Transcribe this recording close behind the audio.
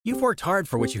You've worked hard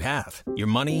for what you have. Your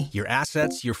money, your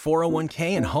assets, your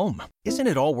 401k, and home. Isn't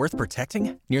it all worth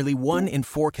protecting? Nearly 1 in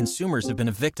 4 consumers have been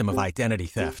a victim of identity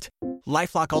theft.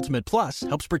 LifeLock Ultimate Plus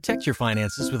helps protect your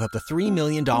finances with up to $3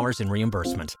 million in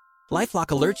reimbursement. LifeLock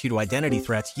alerts you to identity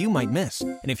threats you might miss.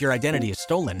 And if your identity is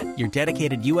stolen, your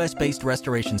dedicated U.S.-based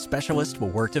restoration specialist will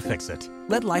work to fix it.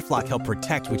 Let LifeLock help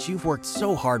protect what you've worked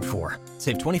so hard for.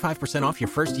 Save 25% off your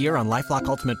first year on LifeLock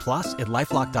Ultimate Plus at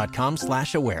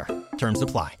LifeLock.com/aware. Terms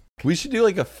apply. We should do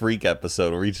like a freak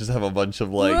episode where we just have a bunch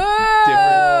of like different.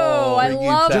 I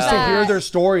love just that. to hear their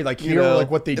story, like hear like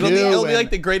what they do. It'll be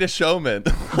like The Greatest Showman.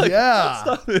 Like,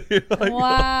 yeah.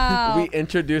 Wow. We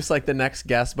introduce like the next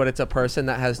guest, but it's a person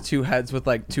that has 2 heads with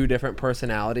like 2 different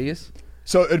personalities.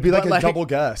 So it'd be like But, a double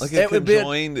guest. Like a It would be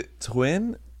conjoined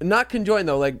twin? Not conjoined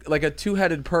though, like a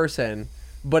 2-headed person,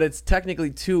 but it's technically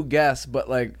 2 guests, but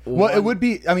like Well, it would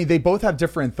be. I mean, they both have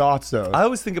different thoughts, though. I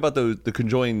always think about the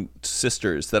conjoined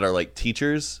sisters that are like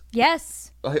teachers.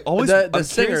 Yes. I always The I'm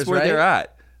singers, curious where right? they're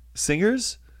at.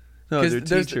 Singers? No, they're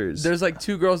there's, teachers. There's like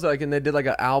 2 girls that like, and they did like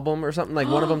an album or something. Like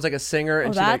one of them's like a singer, and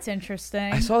Oh, she that's like,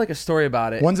 interesting. I saw like a story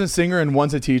about it. One's a singer and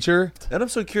one's a teacher. And I'm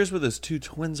so curious where those 2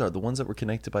 twins are. The ones that were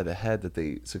connected by the head that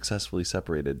they successfully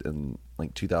separated in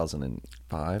like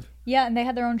 2005. Yeah, and they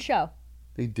had their own show.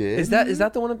 They did? Is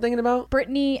that the one I'm thinking about?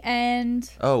 Brittany and...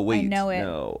 Oh, wait. I know it.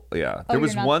 No. Yeah. Oh, There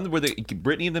was you're not- one where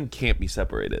Brittany and them can't be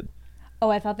separated. Oh,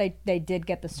 I thought they did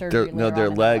get the surgery. No, later their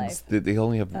on in their legs. life. They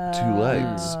only have 2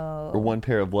 legs or one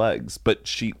pair of legs. But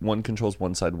one controls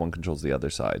one side, one controls the other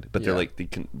side. But they're like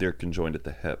they're conjoined at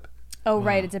the hip. Oh,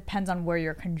 right. It depends on where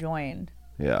you're conjoined.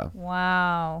 Yeah.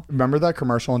 Wow. Remember that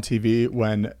commercial on TV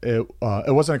when it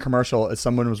wasn't a commercial. It's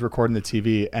someone was recording the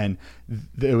TV and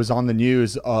it was on the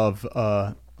news of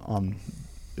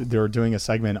they were doing a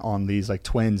segment on these like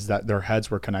twins that their heads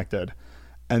were connected.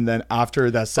 And then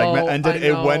after that segment ended,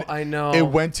 it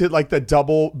went to like the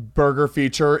double burger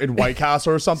feature in White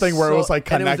Castle or something where it was like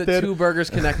connected. And it was the 2 burgers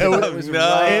connected. It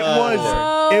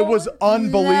was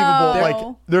unbelievable. No.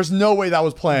 Like there's no way that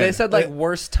was planned. They said like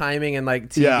worst timing in like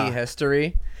TV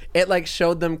history. It like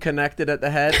showed them connected at the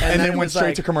head, and then went was, straight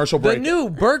like, to commercial break. The new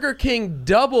Burger King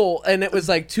double, and it was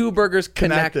like 2 burgers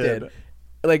connected.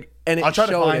 Like, and it I'll try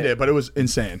to showed find it, but it was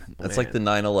insane. That's like the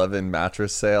 9/11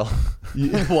 mattress sale.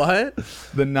 What?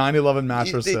 The 9/11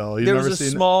 mattress sale. You've there never was a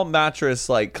seen small mattress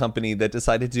like company that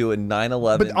decided to do a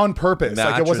 9/11, but on purpose.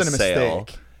 Like it wasn't a sale,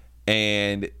 mistake.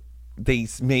 and they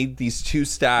made these 2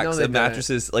 stacks they of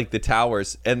mattresses like the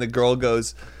towers, and the girl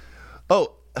goes,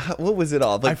 "Oh, what was it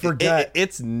all? Like, I forget.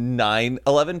 It's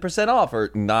 9/11% off or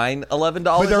 $9/11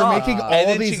 But they were off." making And all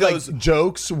then these she goes, like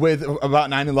jokes with about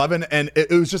 9/11, and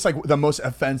it was just like the most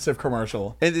offensive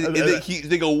commercial. And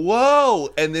they go, whoa!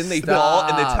 And then they fall,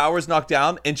 and the tower's knocked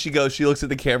down. And she looks at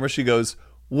the camera. She goes,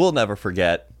 "We'll never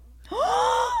forget."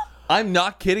 I'm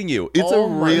not kidding you. It's a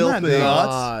real God. thing.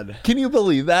 God. Can you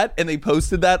believe that? And they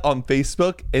posted that on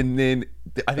Facebook, and then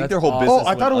I think That's their whole awesome. business.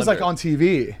 I thought it was went like on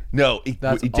TV. No, it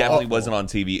That's definitely awful. wasn't on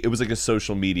TV. It was like a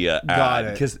social media Got ad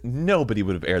it. because nobody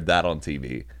would have aired that on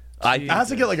TV. It has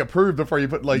to get like approved before you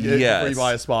put like before you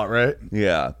buy a spot, right?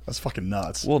 Yeah, That's fucking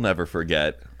nuts. we'll never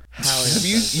forget.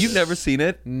 You've never seen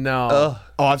it? No.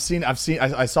 Oh, I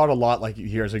saw it a lot like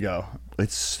years ago.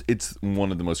 It's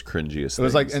one of the most cringiest. It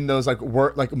was like in those like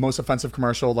most offensive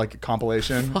commercial like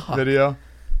compilation video.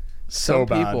 So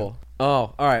bad. People.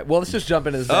 Oh, all right. Well, let's just jump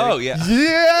into this. Oh baby. yeah.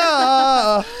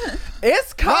 Yeah.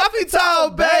 It's coffee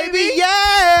time, baby.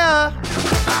 Yeah.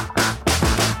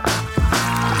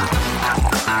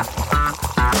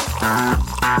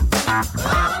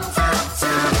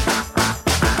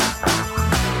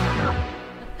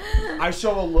 I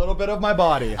show a little bit of my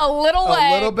body. A little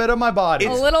leg. A little bit of my body.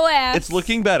 A little ass. It's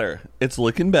looking better. It's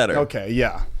looking better. Okay,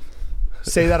 yeah.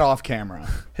 Say that off camera.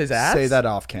 His ass? Say that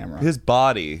off camera. His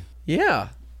body. Yeah.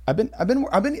 I've been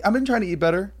trying to eat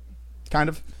better. Kind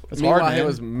of. It's Meanwhile, hard, man. he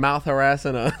was mouth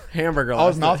harassing a hamburger. I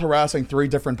was last mouth night. harassing 3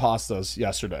 different pastas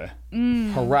yesterday.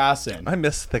 Harassing. I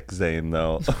miss Thick Zane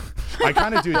though. I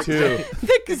kind of do too.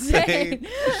 Thick Zane.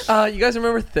 You guys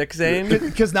remember Thick Zane?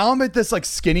 Because now I'm at this like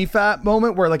skinny fat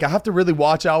moment where like I have to really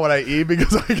watch out what I eat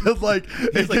because I guess like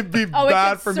it could be Oh,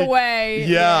 bad it for could me. sway.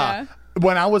 Yeah.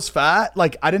 When I was fat,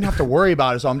 like I didn't have to worry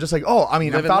about it, so I'm just like, oh, I mean,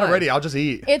 I'm Living fat life. already. I'll just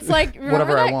eat. It's like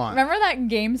Whatever I want. Remember that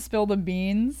game Spill the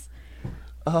Beans?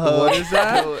 What is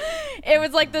that? It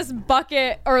was like this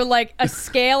bucket or like a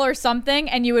scale or something,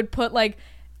 and you would put like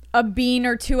a bean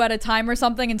or two at a time or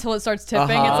something until it starts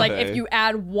tipping. It's like if you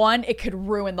add one, it could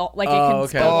ruin the it can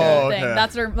spill the whole thing.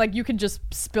 That's where like you can just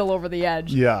spill over the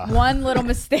edge. Yeah. One little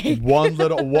mistake. one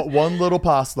little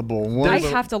pasta bowl. I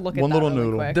have to look at one that little really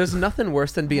noodle. quick. There's nothing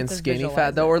worse than being skinny visualize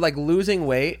fat though, it. or like losing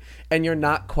weight and you're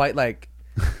not quite like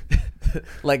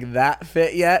like that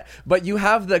fit yet, but you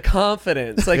have the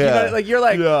confidence. Like you're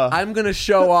like I'm gonna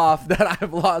show off that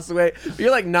I've lost weight. But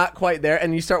you're like not quite there,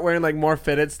 and you start wearing like more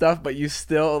fitted stuff, but you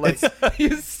still like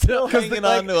you still hanging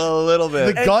on to a little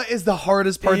bit. The gut is the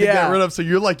hardest part to get rid of. So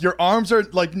you're like your arms are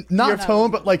like not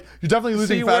toned, but like you're definitely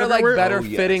losing so you fat wear like everywhere. better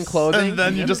fitting clothing, and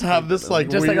then you just have this like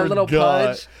just weird like a little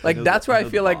gut. pudge. Like that's where I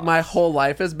feel like my whole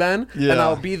life has been, and Yeah.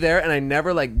 I'll be there, and I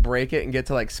never like break it and get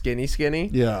to like skinny.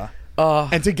 Yeah.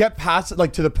 And to get past it,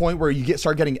 like to the point where you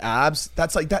start getting abs,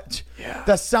 that's like that. Yeah.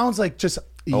 That sounds like just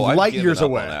light I've years given up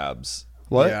away. on abs.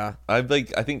 What? Yeah. I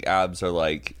think abs are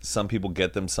like some people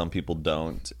get them, some people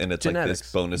don't, and it's Genetics. like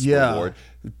this bonus Yeah. reward.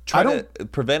 Try to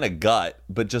prevent a gut,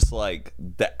 but just like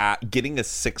getting a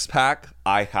 6-pack,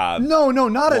 I have. No,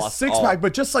 not a lost 6-pack, all.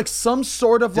 but just like some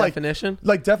sort of Definition?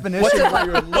 like definition. What's it where like?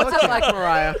 you're What's it like,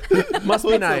 Mariah? Must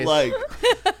be What's nice. it like?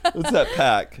 What's that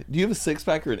pack? Do you have a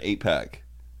 6-pack or an 8-pack?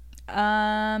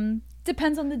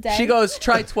 Depends on the day. She goes,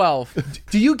 try 12.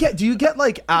 Do you get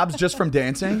like abs just from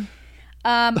dancing?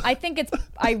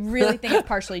 I really think it's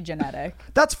partially genetic.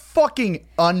 That's fucking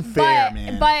unfair,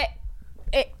 But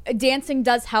man. dancing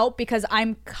does help because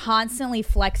I'm constantly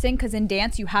flexing because in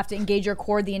dance you have to engage your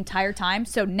core the entire time.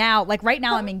 So now, like right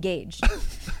now, I'm engaged.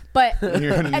 But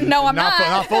no, I'm not.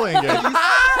 Not fully engaged.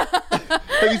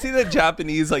 Have you seen that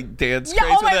Japanese like dance Yeah,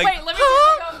 craze? oh where wait, they're wait, let me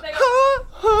just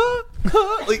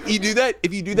like you do that.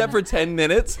 If you do that for 10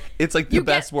 minutes, it's like the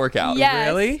best workout. Yes,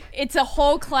 Really? It's a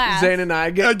whole class. Zane and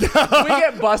I get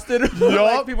busted.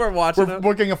 Like people are watching We're it.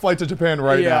 booking a flight to Japan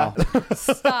right now.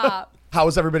 Stop. How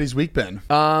has everybody's week been?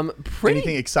 Pretty.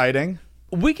 Anything exciting?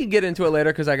 We could get into it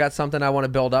later because I got something I want to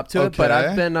build up to it. But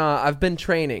Okay. I've been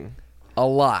training a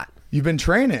lot. You've been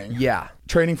training? Yeah,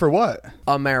 Training for what?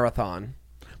 a marathon.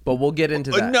 But we'll get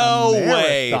into that. No A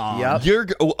way. marathon.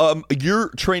 Yep. You're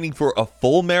training for a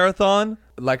full marathon,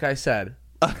 Like I said,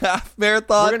 a half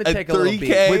marathon, we're gonna a take a little 3K.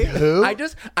 beat. With who? I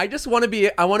just want to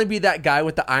be. I want to be that guy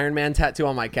with the Iron Man tattoo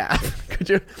on my calf. Could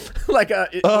you, like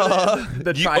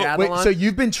the triathlon? Wait, so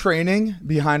you've been training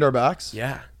behind our backs?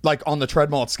 Yeah. Like on the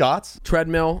treadmill at Scott's?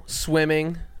 Treadmill,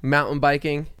 swimming, mountain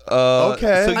biking.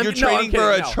 Okay. So I'm- you're no, I'm training for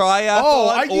kidding, a no. triathlon Oh,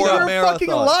 I think or you're a a marathon? fucking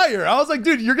liar. I was like,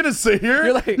 dude, you're gonna sit here?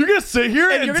 You're like- you're gonna sit here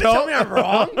and You're gonna tell me I'm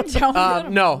wrong? Don't let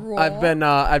him No, roll.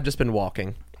 I've just been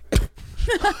walking.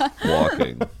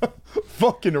 Walking.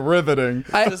 fucking riveting.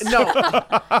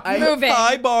 Moving.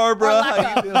 Hi, Barbara. Or How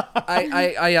let you go.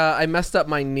 doing? I messed up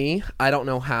my knee. I don't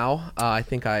know how. I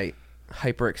think I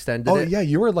hyperextended Oh it. yeah,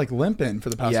 you were like limping for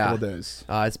the past Yeah. couple days.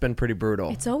 It's been pretty brutal.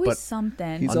 It's always but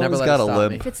something. He's I'll never always let got it a stop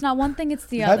limp. me. If it's not one thing, it's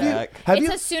the Have other. you? Have It's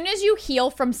you? as soon as you heal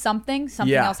from something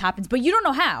Yeah. else happens, but you don't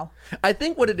know how. I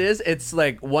think what it is, it's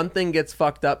like one thing gets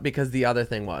fucked up because the other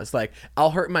thing was like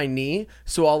I'll hurt my knee,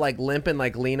 so I'll like limp and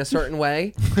like lean a certain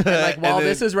way, and like while then-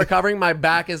 this is recovering, my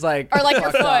back is like Or like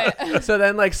your fucked foot. up. So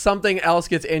then like something else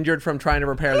gets injured from trying to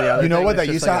repair the other. You know thing. what? It's That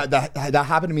just used to like that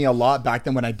happened to me a lot back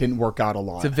then when I didn't work out a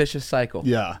lot. it's a vicious cycle.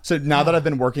 Yeah. So now that I've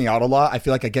been working out a lot, I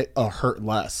feel like I get hurt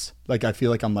less. Like I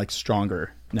feel like I'm like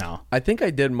stronger now. I think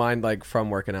I did mine like from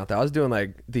working out. Though I was doing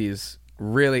like these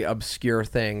really obscure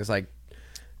things, like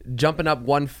jumping up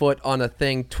one foot on a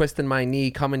thing, twisting my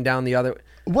knee, coming down the other.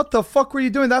 What the fuck were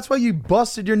you doing? That's why you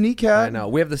busted your kneecap. I know.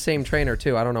 We have the same trainer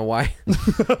too. I don't know why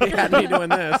he had me doing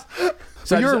this.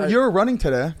 So you're running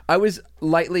today I was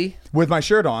lightly with my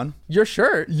shirt on. your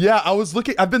shirt. Yeah, I was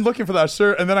looking. I've been looking for that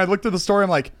shirt, and then I looked at the store. I'm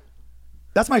like,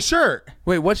 that's my shirt,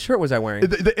 Wait, what shirt was I wearing?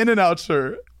 the In and Out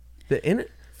shirt. The in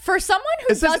For someone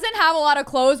who It says- doesn't have a lot of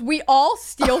clothes, we all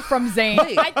steal from Zane.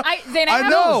 Zane, I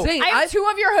know. Zane, I have two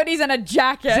of your hoodies and a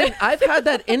jacket. Zane, I've had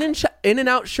that in and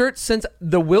out shirt since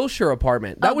the Wilshire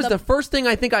apartment. That Oh, was the- the first thing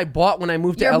I think I bought when I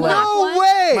moved to Your LA. black No one?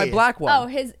 way. My black one. Oh,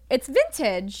 it's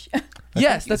vintage.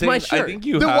 Yes, that's my Zane, shirt. I think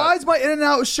you Then have. why is my In and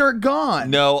Out shirt gone?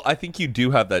 No, I think you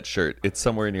do have that shirt. It's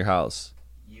somewhere in your house.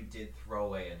 You did throw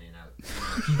away an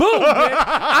in-out. Boom!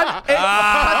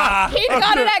 bitch. He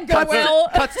got it at Goodwill.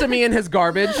 Cuts to me in his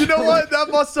garbage. You know what?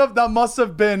 That must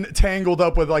have been tangled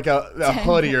up with like a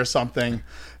hoodie or something.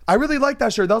 I really like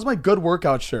that shirt. That was my good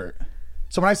workout shirt.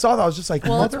 So when I saw that, I was just like,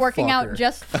 Well, it's working out motherfucker.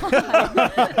 just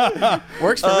fine.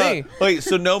 Works for me. Wait,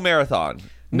 so no marathon.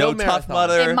 No, No Tough marathon.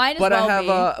 Mudder. It might as But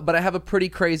well I have a pretty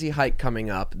crazy hike coming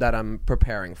up that I'm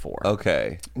preparing for.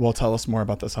 Okay. Well, tell us more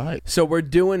about this hike. So we're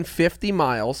doing 50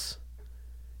 miles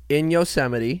in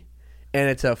Yosemite, and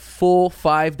it's a full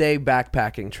 5-day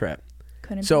backpacking trip.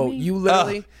 Couldn't So be me. you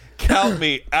literally. Count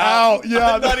me out.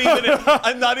 Yeah.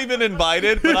 I'm not even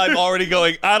invited, but I'm already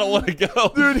going, I don't want to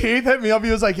go. Dude, Heath hit me up. He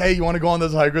was like, hey, you want to go on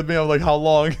this hike with me? I was like, how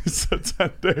long? He said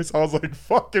 10 days. I was like,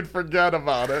 fucking forget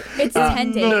about it. It's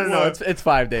 10 days. No, it's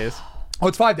 5 days. Oh,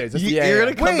 it's 5 days. You're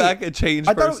going to come Wait, back a changed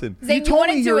I thought- person. Zane, you told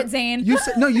wouldn't me do you it, Zane. You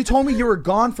said, no, you told me you were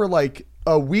gone for like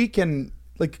a week and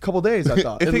like a couple days, I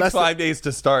thought. It takes Unless- 5 days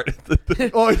to start.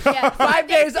 Oh, yeah. Yeah, 5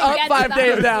 days to up, get 5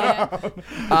 days started.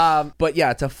 down. But yeah,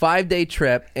 it's a 5-day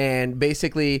trip, and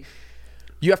basically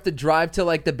you have to drive to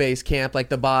like the base camp, like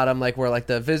the bottom, like where like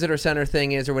the visitor center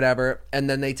thing is or whatever, and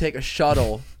then they take a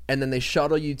shuttle and then they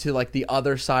shuttle you to like the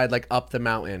other side, like up the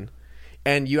mountain,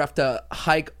 and you have to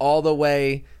hike all the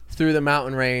way through the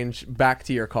mountain range back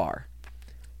to your car.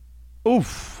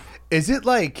 Oof. Is it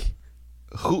like,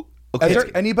 Who? has there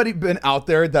anybody been out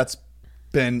there that's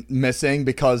been missing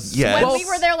because Yes. When we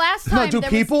were there last time, No, do there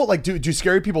people like do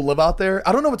scary people live out there?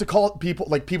 I don't know what to call people,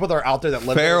 like people that are out there that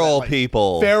live there, Feral that, like,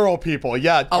 people. Feral people,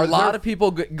 yeah. A lot of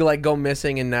people go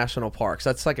missing in national parks.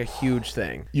 That's like a huge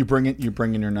thing. You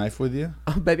bringing your knife with you?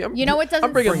 Baby, You know what doesn't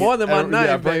I'm bringing bring more than one knife,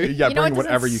 yeah, baby. yeah, you know bring what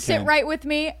whatever doesn't you sit can. right with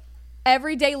me?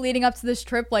 Every day leading up to this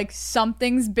trip, like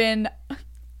something's been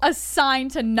a sign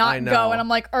to I not know. go, and I'm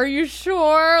like, are you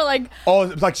sure? Like,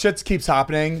 Oh, like shit keeps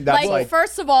happening. That's like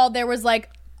first of all, there was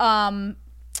like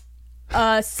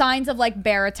signs of like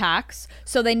bear attacks,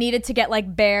 so they needed to get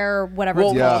like bear whatever.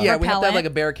 Well, it's Yeah. called, we have to have repellent. like a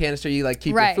bear canister. You like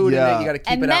keep Right. your food in Yeah. it. You got to keep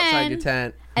And it outside then- your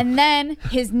tent. And then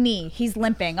his knee, he's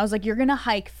limping. I was like, you're gonna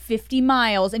hike 50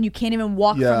 miles and you can't even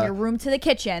walk Yeah. from your room to the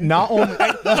kitchen. not only You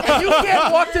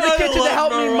can't walk to the kitchen to love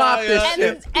help me mop this Mariah.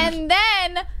 shit. And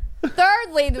then,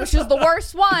 thirdly, which is the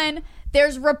worst one,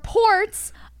 there's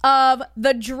reports of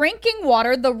the drinking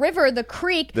water, the river, the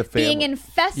creek The being family.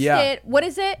 infested. Yeah. What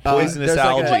is it? Poisonous there's like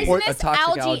algae. a Poisonous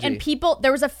toxic algae, and people.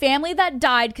 There was a family that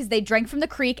died because they drank from the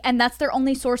creek, and that's their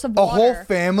only source of a water. whole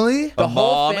family. The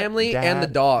whole Mom, family dad, and the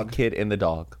dog. kid and the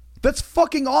dog. That's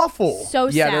fucking awful. So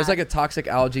Yeah, sad. there's like a toxic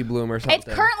algae bloom or something. It's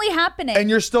currently happening. And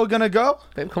you're still gonna go?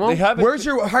 Babe, come on. They have Where's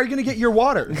your? How are you gonna get your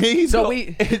water? So we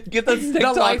get those the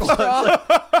TikTok life ones. straw.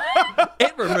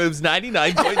 It removes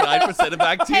 99.9% of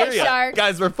bacteria. Hey, Shark.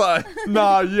 Guys, we're fine.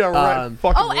 Nah, yeah, right.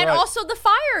 Fucking oh, and right. also the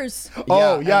fires.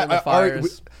 Oh and yeah, then the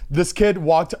fires. this kid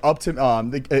walked up to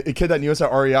a kid that knew us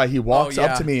at REI. He walks Oh,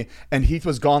 yeah. up to me, and Heath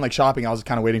was gone like shopping. I was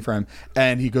kind of waiting for him,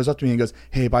 and he goes up to me and goes,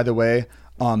 "Hey, by the way,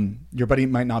 your buddy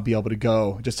might not be able to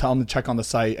go. Just tell him to check on the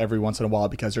site every once in a while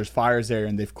because there's fires there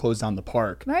and they've closed down the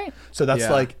park." Right. So that's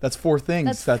Yeah. that's 4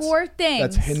 things. That's 4 things.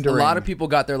 That's A hindering. lot of people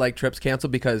got their like trips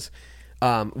canceled because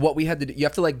what we had to do, you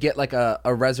have to like get like a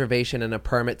reservation and a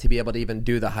permit to be able to even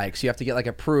do the hike. So you have to get like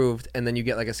approved, and then you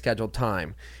get like a scheduled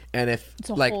time. And if It's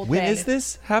a like whole When day. is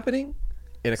this happening?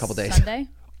 in a couple days. Sunday.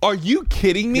 Are you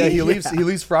kidding me? Yeah, he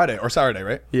leaves Friday or Saturday,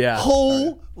 right? Yeah.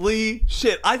 Holy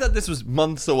shit. I thought this was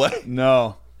months away.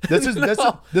 No. This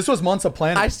was months of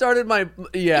planning. I started my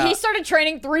He started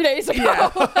training 3 days ago.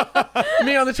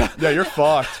 me on the truck. Yeah, you're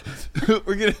fucked.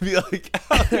 We're going to be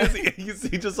like, you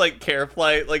see just like care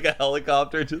flight, like a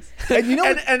helicopter just. And you know,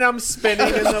 And I'm spinning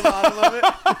in the bottom of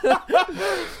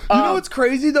it. you know what's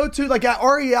crazy though too? Like at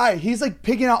REI, he's like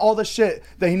picking out all the shit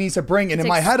that he needs to bring, and It's in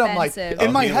my head, I'm like, expensive. Oh,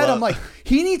 I'm like,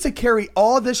 he needs to carry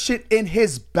all this shit in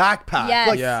his backpack. Yes.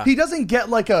 Like Yeah. he doesn't get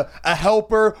like a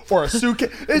helper or a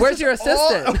suitcase. It's Where's just your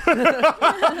assistant?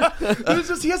 It's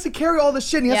just he has to carry all this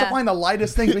shit, and he has Yeah. to find the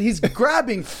lightest things. But he's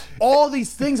grabbing all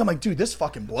these things. I'm like, dude, this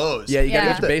fucking blows. Yeah, you gotta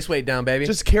Yeah. get your base weight down, baby.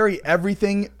 Just carry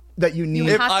everything that you need.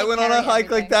 You If have to I went on a carry hike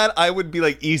everything. like that, I would be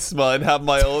like Isma and have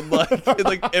my own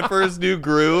like Emperor's New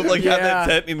Groove, like have Yeah.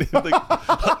 that tent and like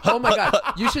Oh my god,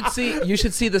 you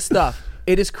should see the stuff.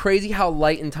 It is crazy how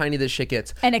light and tiny this shit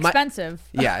gets. And My- expensive.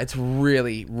 yeah, it's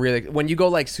really, really. When you go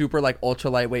like super like ultra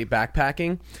lightweight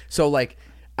backpacking, so like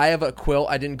I have a quilt.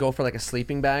 I didn't go for like a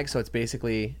sleeping bag, so it's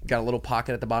basically got a little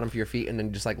pocket at the bottom for your feet, and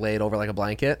then just like lay it over like a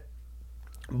blanket.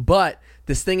 But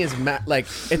this thing is like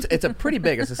it's a pretty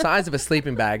big. It's the size of a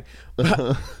sleeping bag.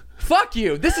 Fuck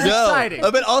you. This is exciting.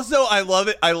 But also I love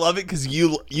it. I love it because you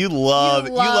love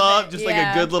it, just like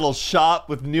yeah. a good little shop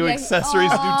with new Yeah.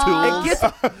 accessories, Aw. new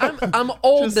tools. I'm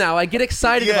old now. I get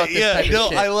excited Yeah, about this yeah. type No, of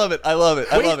shit. I love it. I love it.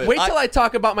 I love it. Wait till I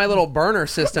talk about my little burner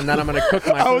system that I'm gonna cook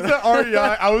my I was food. at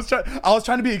REI. I was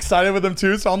trying to be excited with him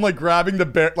too, so I'm like grabbing the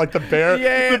bear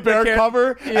Yeah, the bear the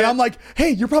cover, and yeah. I'm like, "Hey,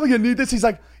 you're probably gonna need this." He's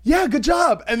like, yeah, good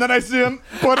job. And then I see him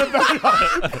put it back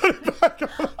on.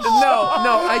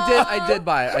 No, I did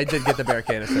buy it. I did get the bear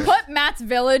canister. Put Matt's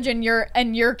village and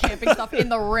your camping stuff in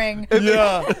the ring.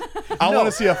 Yeah. I want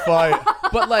to see a fight.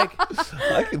 But like,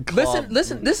 I can calm.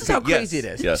 listen. This is how crazy it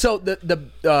is. Yes. So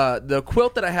the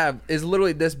quilt that I have is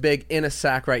literally this big in a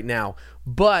sack right now.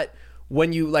 But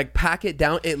when you like pack it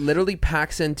down, it literally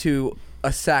packs into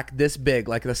a sack this big,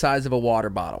 like the size of a water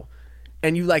bottle,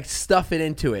 and you like stuff it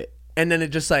into it, and then it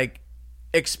just like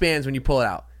expands when you pull it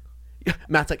out.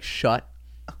 Matt's like, shut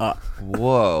up.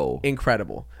 Whoa.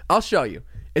 Incredible. I'll show you.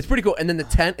 It's pretty cool. And then the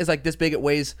tent is like this big. It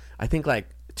weighs, I think, like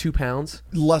 2 pounds.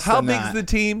 Less How than big that. is the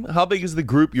team? How big is the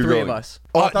group you're 3 going? of us.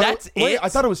 Oh, I thought that's it. Wait, it? I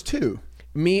thought it was 2.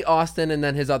 Me, Austin, and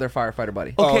then his other firefighter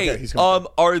buddy. Oh, Okay. okay, he's going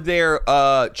Are there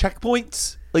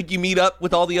checkpoints? Like you meet up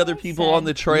with all the other people on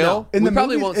the trail? In We the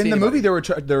probably movie, won't see in the anybody.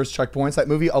 movie, there was checkpoints. That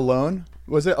movie Alone,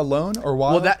 was it Alone or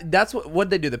Wild? Well, that's what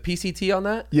they do. The PCT on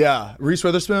that. yeah, Reese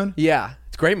Witherspoon. Yeah,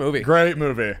 it's a great movie. Great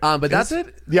movie. But that's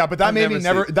it? Yeah, but that I've made me never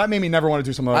never. seen- That made me never want to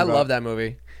do something. I love that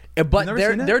movie. But never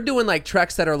seen it? they're doing like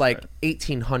treks that are like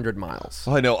 1,800 miles.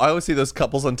 Oh, I know. I always see those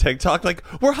couples on TikTok like,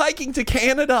 we're hiking to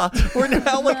Canada. We're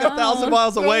now like 1,000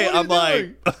 miles away. what are I'm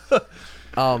you like,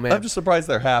 Oh man, I'm just surprised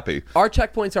they're happy. our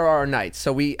checkpoints are our nights.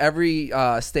 So every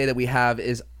stay that we have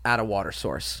is at a water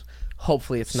source.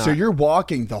 Hopefully it's not. So you're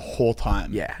walking the whole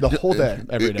time. Yeah. the whole day,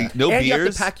 every day. No and you have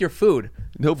beers? to pack your food.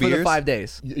 No for the beers? 5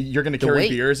 days. You're gonna carry weight.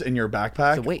 beers in your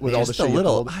backpack The weight, with man. all the Just shit a you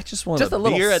little. pulled? I just want Just a a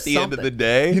little beer at the end of the something.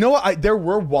 day. You know what? There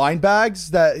were wine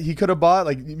bags that he could have bought.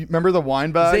 Like, you remember the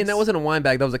wine bags? Zane, that wasn't a wine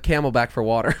bag. That was a Camelback for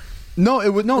water. No, it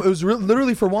was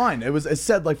literally for wine. It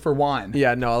said like for wine.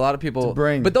 Yeah, no, a lot of people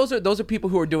bring. But those are people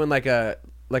who are doing like a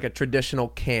traditional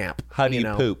camp. How do you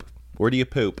know? poop? Where do you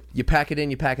poop? You pack it in,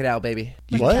 you pack it out, baby.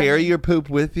 You What? carry your poop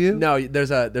with you? No,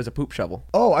 there's a poop shovel.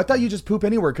 Oh, I thought you just poop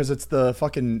anywhere because it's the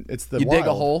You dig a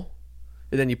wild. hole,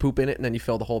 and then you poop in it, and then you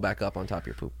fill the hole back up on top of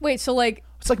your poop. Wait, so like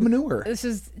It's like manure. this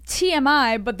is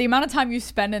TMI, but the amount of time you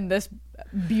spend in this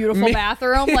beautiful Me-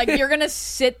 bathroom, like you're gonna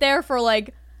sit there for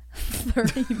like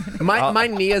 30 minutes. My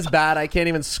knee is bad. I can't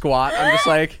even squat. I'm just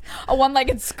like, A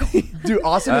one-legged school. Dude,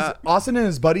 Austin and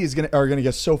his buddy are gonna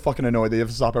get so fucking annoyed. They have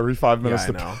to stop every 5 minutes I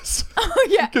to know. piss. Oh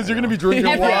yeah. Because you're gonna be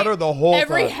drinking water the whole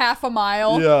every time. half a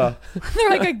mile. Yeah, They're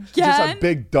like again. just a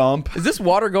big dump. is this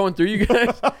water going through you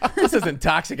guys? This isn't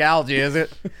toxic algae, is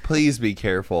it? Please be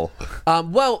careful.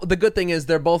 Well, the good thing is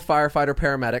they're both firefighter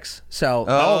paramedics, so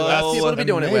Oh, that's people to be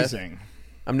doing it with. amazing.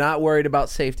 I'm not worried about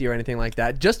safety or anything like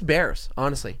that. Just bears,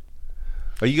 honestly.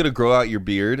 Are you gonna grow out your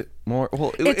beard more?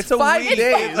 Well, It's a 5 week.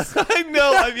 days. I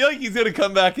know. I feel like he's gonna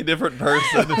come back a different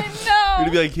person. I know. You're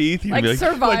gonna be like Heath. You're Like gonna be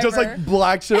like, Survivor. Like just like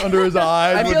black shit under his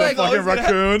eyes I with feel a like fucking always gonna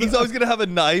raccoon. he's always gonna have a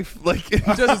knife. Like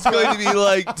just going to be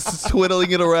like twiddling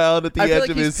it around at the I feel edge like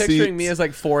of he's his picturing seat. me as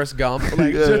like Forrest Gump.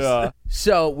 Like, Yeah. just- Yeah.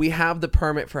 So we have the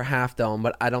permit for Half Dome,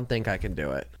 but I don't think I can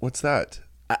do it. What's that?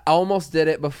 I almost did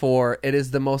it before. It is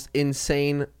the most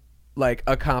insane like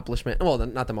accomplishment. Well,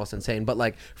 not the most insane, but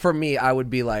like for me, I would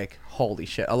be like, holy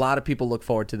shit. A lot of people look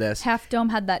forward to this. Half Dome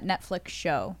had that Netflix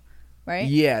show, right?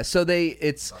 Yeah, so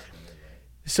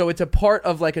it's a part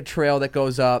of like a trail that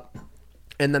goes up,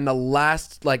 and then the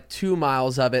last like 2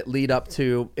 miles of it lead up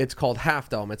to, it's called Half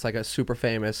Dome. It's like a super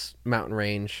famous mountain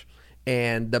range,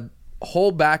 and the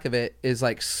whole back of it is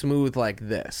like smooth like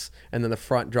this, and then the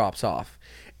front drops off,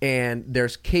 and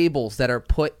there's cables that are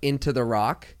put into the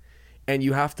rock, and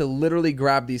you have to literally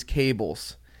grab these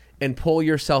cables and pull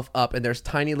yourself up, and there's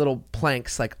tiny little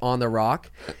planks like on the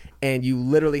rock, and you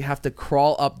literally have to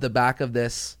crawl up the back of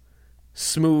this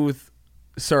smooth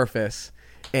surface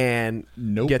and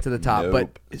get to the top.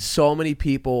 Nope. But so many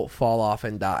people fall off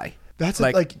and die. That's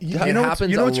like you it know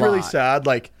happens what's a really lot. sad.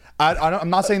 Like I'm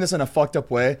not saying this in a fucked up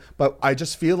way, but I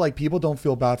just feel like people don't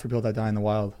feel bad for people that die in the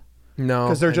wild No,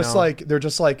 because they're I just know. like They're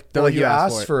well, like, you you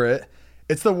asked asked for it.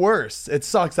 It's the worst. It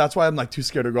sucks. That's why I'm like too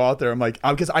scared to go out there. I'm like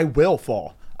because I will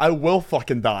fall. I will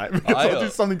fucking die because I'll do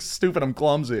something stupid. I'm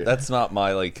clumsy. That's not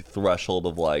my like threshold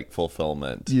of like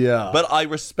fulfillment. Yeah. But I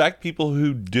respect people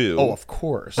who do. Oh, of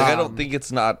course. Like I don't think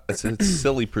it's a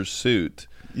silly pursuit.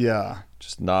 Yeah.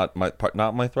 Just not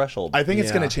my threshold. I think it's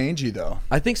Yeah. gonna change you though.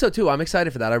 I think so too. I'm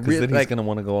excited for that. I Because really then he's like gonna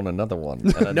want to go on another one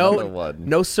and another one.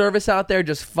 no service out there.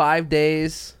 Just 5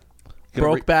 days.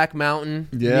 Brokeback Mountain.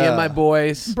 Me Yeah. and my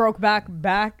boys. Broke back,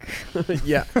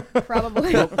 Yeah.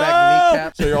 probably. Brokeback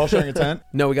kneecap. So you're all sharing a tent,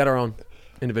 No, we got our own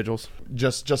individuals,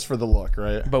 just for the look,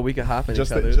 right? but we could hop in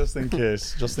Just each other. just in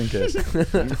case. Just in case.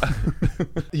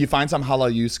 You find some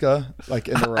halaluska like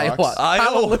in the rocks. what?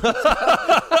 Hallelujah.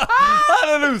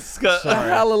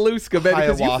 Hallelujah, baby,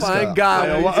 because you Ayahuasca. find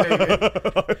God. when you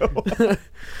take it.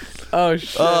 Oh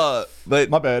shit. But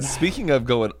My bad. Speaking of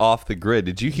going off the grid,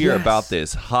 did you hear about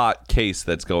this hot case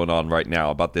that's going on right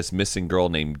now about this missing girl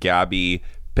named Gabby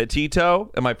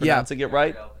Petito? Am I pronouncing it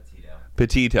right?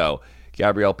 Petito.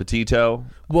 Gabrielle Petito.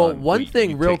 Well, one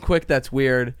thing real quick that's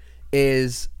weird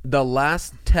is the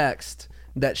last text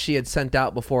that she had sent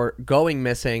out before going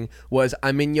missing was,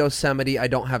 "I'm in Yosemite. I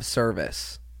don't have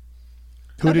service."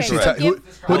 Who did she text?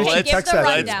 Who did she text that?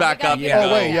 Let's back up.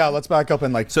 Oh wait, yeah, let's back up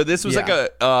and like. So this was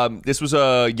this was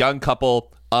a young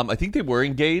couple. I think they were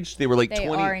engaged. They were like They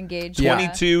 20, are engaged.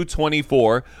 22,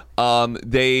 24.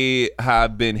 They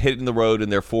have been hitting the road in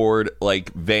their Ford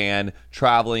van,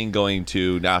 traveling, going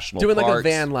to national Doing parks. like a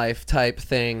van life type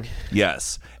thing.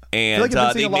 Yes. I And feel like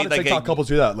I've been they seeing a lot made of TikTok couples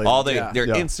do that lately. all their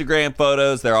Instagram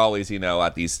photos. They're always,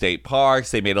 at these state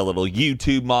parks. They made a little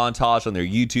YouTube montage on their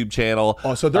YouTube channel.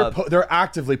 Oh, so they're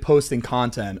actively posting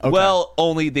content. Okay. Well,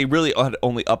 they really had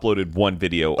only uploaded one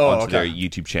video onto their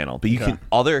YouTube channel, but you can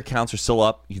all their accounts are still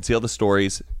up. You can see all the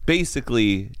stories.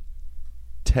 Basically,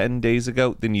 10 days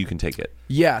ago, then you can take it.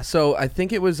 Yeah, so I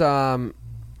think it was end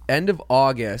of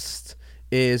August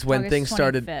is when August things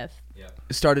 25th.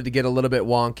 started to get a little bit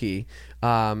wonky.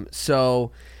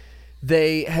 So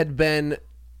they had been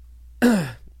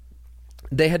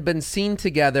seen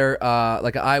together.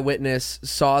 Like an eyewitness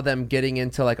saw them getting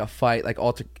into like a fight, like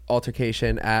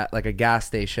altercation at like a gas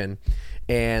station,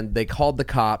 and they called the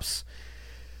cops.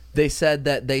 They said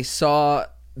that they saw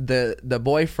the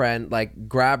boyfriend like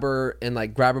grab her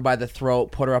by the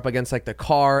throat, put her up against like the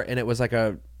car, and it was like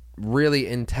a really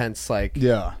intense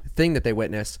thing that they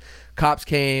witnessed. Cops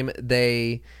came.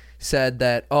 They said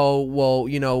that, oh, well,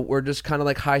 we're just kind of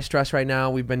like high stress right now.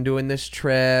 We've been doing this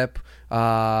trip.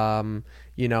 Stress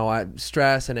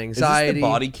and anxiety. Is this the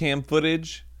body cam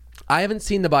footage? I haven't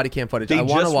seen the body cam footage. They I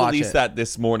want to just watch released it. that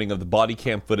this morning of the body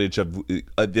cam footage of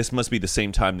this must be the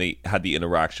same time they had the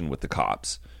interaction with the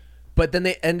cops. But then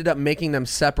they ended up making them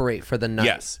separate for the night.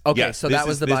 Yes. Okay, yes. so This that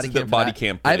was is- the this body is cam. the for body that.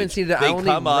 cam I haven't footage. seen it. I They only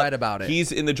come up, read about it.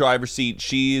 He's in the driver's seat.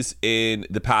 She's in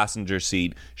the passenger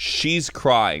seat. She's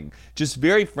crying, just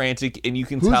very frantic, and you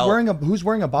can who's tell. wearing a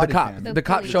body cop. cam? The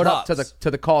cop showed up to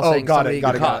the call Oh, saying got somebody it,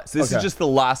 got it, got it. Cops. This is Okay. just the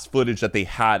last footage that they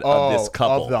had of this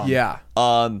couple. of them. Yeah.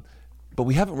 But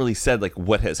we haven't really said like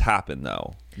what has happened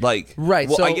though. Like, Right,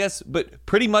 Well, so- I guess, but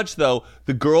pretty much though,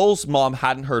 the girl's mom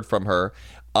hadn't heard from her.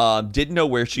 Didn't know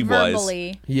where she Verbally.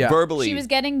 was. Yeah. Verbally. She was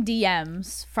getting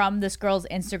DMs from this girl's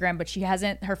Instagram, but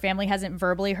her family hasn't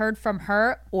verbally heard from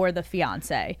her or the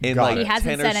fiance. In Got like He hasn't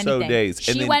 10 said or so anything. days. And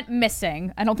She then went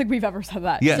missing. I don't think we've ever said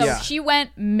that. Yes. So Yeah. she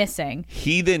went missing.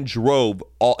 He then drove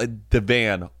the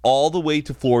van all the way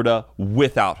to Florida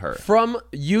without her. From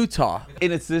Utah.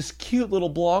 And it's this cute little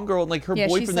blonde girl, and like her Yeah,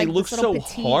 she's boyfriend, like they look this little so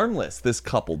petite. harmless. This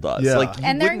couple does. Yeah. Like, you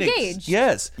And they're wouldn't engaged.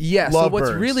 Yes. Yeah, so what's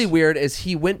Lovebirds. really weird is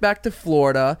he went back to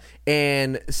Florida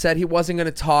and said he wasn't going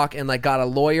to talk and like got a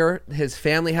lawyer. His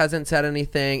family hasn't said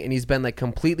anything, and he's been like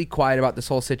completely quiet about this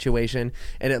whole situation,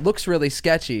 and it looks really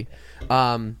sketchy.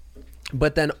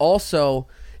 But then also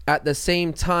at the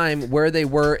same time where they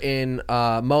were in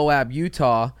Moab,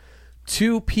 Utah,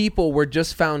 2 people were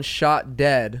just found shot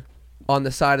dead on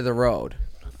the side of the road.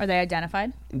 Are they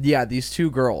identified? Yeah, these 2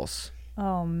 girls.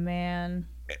 Oh, man.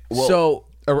 So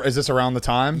Is this around the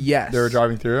time? Yes. They were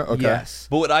driving through it? Okay. yes.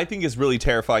 But what I think is really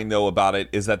terrifying, though, about it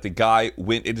is that the guy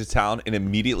went into town and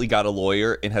immediately got a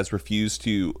lawyer and has refused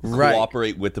to Right.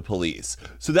 cooperate with the police.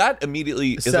 So that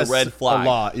immediately is a Says red flag. a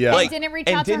lot, yeah. And didn't reach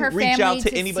out to her reach family out to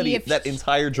to anybody see if that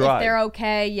entire if drive. they're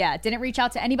okay. Yeah, didn't reach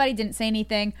out to anybody. Didn't say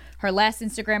anything. Her last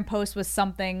Instagram post was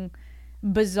something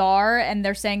bizarre, and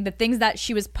they're saying the things that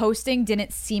she was posting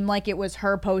didn't seem like it was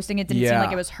her posting. It didn't seem Yeah.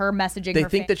 like it was her messaging. They her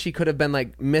think that she could have been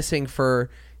like missing for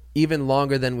even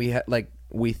longer than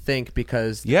we think,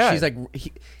 because Yeah. she's like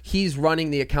he's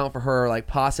running the account for her, like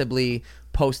possibly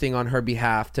posting on her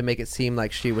behalf to make it seem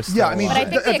like she was still Yeah, I mean, But I alive.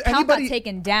 think the If account anybody- got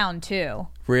taken down too.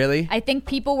 Really? I think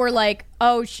people were like,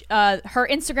 "Oh, her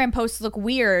Instagram posts look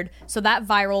weird," so that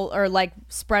viral or like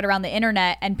spread around the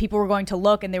internet, and people were going to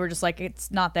look, and they were just like,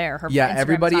 "It's not there." Her Yeah, Instagram's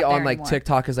everybody not there on like anymore.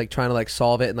 TikTok is like trying to like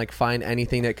solve it and like find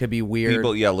anything that could be weird.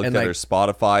 People, looked and, at like, her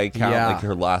Spotify account. Yeah. Like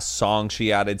her last song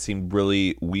she added seemed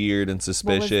really weird and What was-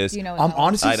 suspicious. do you know I'm what-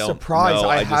 honestly I don't surprised know.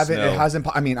 I I just haven't. know. It hasn't.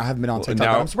 I mean, I haven't been on TikTok.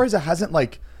 now- But I'm surprised it hasn't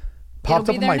like popped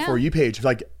It'll up be on my there For now. You page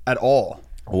like at all.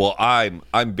 Well, I'm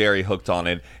very hooked on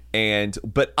it,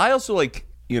 but I also like,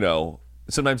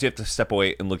 sometimes you have to step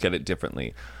away and look at it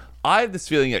differently. I have this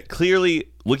feeling that clearly,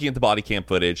 looking at the body cam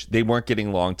footage, they weren't getting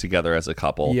along together as a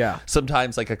couple. Yeah.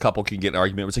 Sometimes like a couple can get an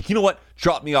argument. It's like, you know what?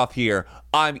 Drop me off here.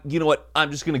 I'm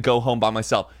just going to go home by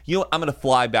myself. You know what? I'm going to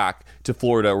fly back to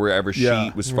Florida or wherever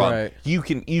she was from. Right. You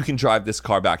can drive this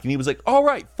car back. And he was like, all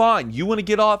right, fine. You want to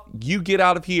get off? You get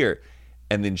out of here.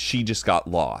 And then she just got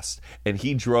lost. And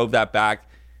he drove that back,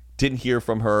 didn't hear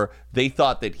from her. They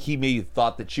thought that he maybe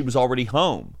thought that she was already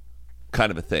home. Kind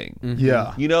of a thing.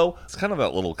 Yeah. You know, it's kind of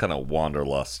that little kind of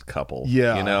wanderlust couple.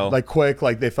 Yeah. You know, like quick,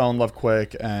 like they fell in love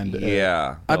quick, and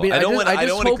yeah. I mean, I don't just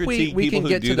want to hope critique we people can who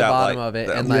get do to the that, bottom like, of it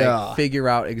that. and like figure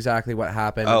out exactly what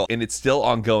happened. Oh, and it's still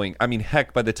ongoing. I mean,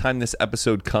 heck, by the time this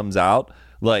episode comes out,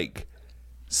 like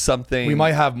something we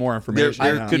might have more information.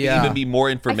 There could even be more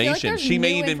information. there's She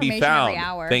may new even be information every found.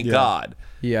 hour. Thank Yeah. God.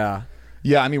 Yeah.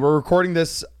 Yeah, I mean, we're recording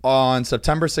this on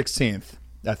September 16th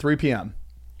at 3 p.m.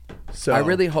 So I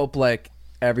really hope like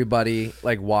everybody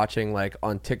like watching like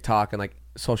on TikTok and like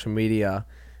social media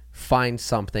finds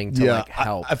something to like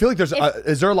help. I feel like there's.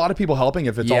 Is there a lot of people helping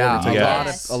if it's all over TikTok?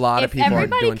 Yes. A lot of If people are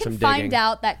everybody doing can some find digging.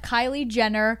 out that Kylie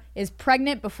Jenner is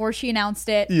pregnant before she announced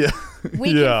it, Yeah.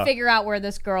 we can figure out where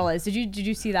this girl is. Did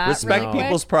you see that? Respect really quick?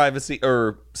 people's privacy,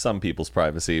 or some people's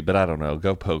privacy, but I don't know.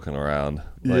 Go poking around.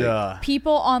 Like, Yeah.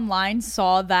 People online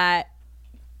saw that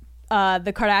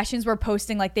the Kardashians were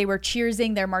posting like they were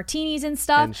cheersing their martinis and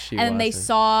stuff, And she then they wasn't.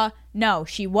 saw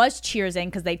she was cheersing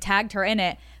because they tagged her in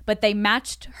it, but they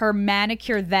matched her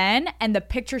manicure then and the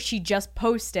picture she just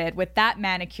posted with that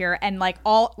manicure, and like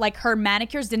all like her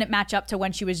manicures didn't match up to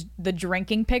when she was the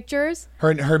drinking pictures.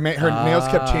 Her nails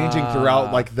kept changing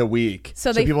throughout like the week,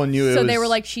 So people knew. It So was, they were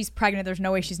like, she's pregnant. There's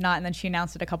no way she's not. And then she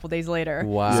announced it a couple days later.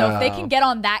 Wow. So if they can get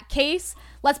on that case,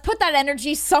 let's put that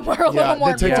energy somewhere a little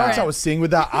more. the TikToks important. I was seeing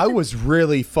with that, I was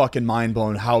really fucking mind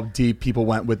blown how deep people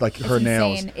went with like her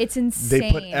nails. Insane. It's insane.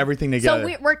 They put everything together.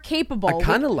 So we're capable. I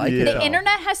kind of like it. The though.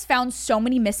 internet has found so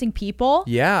many missing people.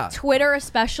 Yeah. Twitter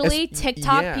especially,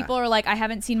 TikTok. yeah. People are like, I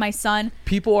haven't seen my son.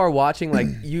 People are watching like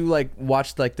you like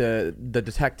watched like the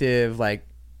detective like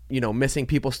missing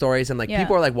people stories, and like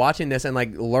people are like watching this and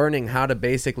like learning how to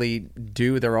basically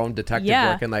do their own detective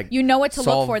work, and like what to look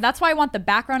solve- for. That's why I want the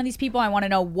background of these people. I want to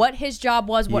know what his job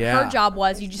was, what her job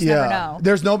was. You just never know.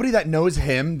 There's nobody that knows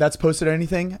him that's posted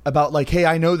anything about like, hey,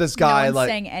 I know this guy. No one's like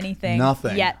saying anything.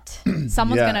 Nothing Yet.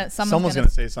 Someone's gonna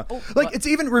say something. Like it's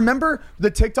even, remember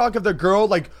the TikTok of the girl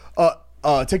like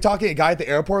TikToking a guy at the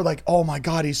airport, like, oh my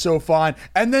god, he's so fine,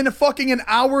 and then fucking an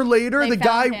hour later, They the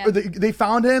found guy him. they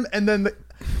found him, and then the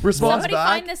response Somebody back.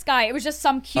 find this guy. It was just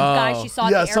some cute guy she saw at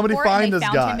the airport. somebody find and they this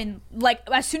found guy. him in, like,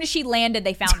 as soon as she landed,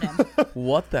 they found him.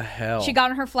 What the hell? She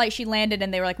got on her flight, she landed,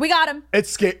 and they were like, we got him.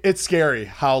 It's scary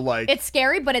how like It's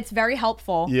scary, but it's very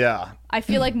helpful. yeah. I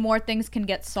feel like more things can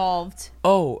get solved.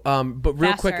 But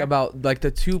real quick Faster. about like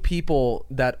the two people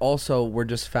that also were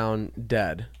just found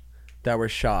dead, that were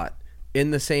shot in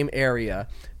the same area.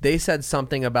 They said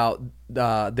something about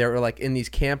they were like in these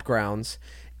campgrounds,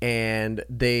 and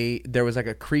there was like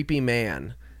a creepy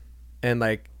man and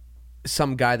like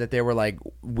some guy that they were like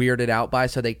weirded out by,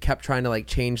 so they kept trying to like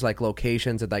change like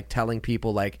locations and like telling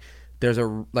people like there's a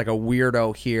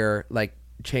weirdo here, like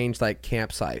change like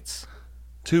campsites.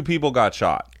 2 people got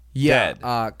shot. Yeah, Dead.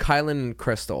 Kylan and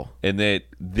Crystal. And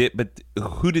but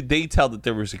who did they tell that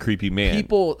there was a creepy man?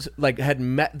 People like had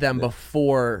met them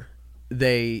before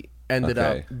they ended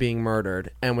up being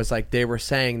murdered, and was like they were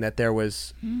saying that there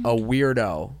was a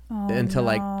weirdo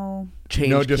like change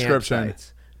No description.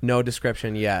 campsites. No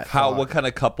description yet. What kind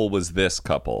of couple was this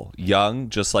couple? Young,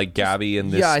 just like Gabby and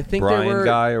this I think they Brian were-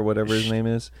 guy or whatever his name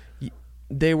is.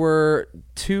 They were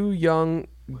 2 young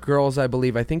girls, I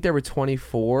believe. I think they were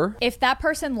 24. If that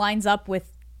person lines up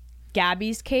with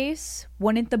Gabby's case,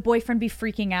 wouldn't the boyfriend be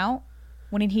freaking out?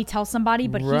 Wouldn't he tell somebody?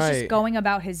 But he's Right. just going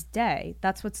about his day.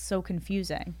 That's what's so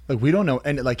confusing. Like we don't know,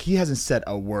 and like he hasn't said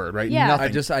a word, right? Yeah.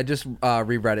 Nothing. I just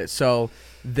reread it. So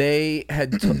they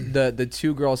had the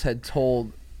 2 girls had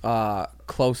told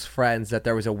close friends that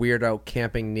there was a weirdo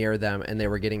camping near them, and they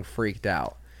were getting freaked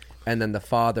out. And then the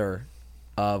father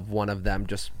of one of them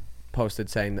just posted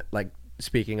saying that, like,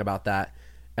 speaking about that,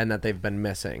 and that they've been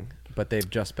missing, but they've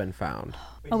just been found.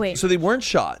 Oh, wait. So they weren't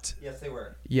shot. Yes, they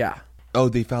were. Yeah. Oh,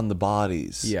 they found the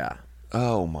bodies. Yeah.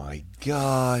 Oh my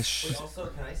gosh. Wait, also,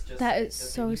 can I just That say is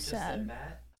something so you just said, sad.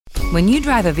 Matt? When you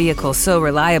drive a vehicle so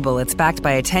reliable it's backed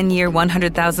by a 10-year,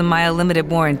 100,000-mile limited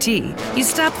warranty, you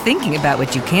stop thinking about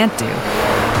what you can't do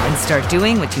and start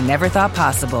doing what you never thought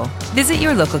possible. Visit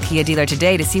your local Kia dealer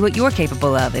today to see what you're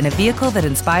capable of in a vehicle that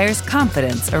inspires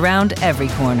confidence around every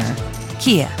corner.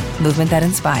 Kia, movement that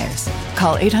inspires.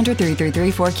 Call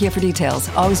 800-333-4KIA for details.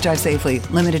 Always drive safely.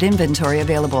 Limited inventory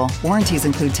available. Warranties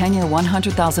include 10-year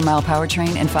 100,000-mile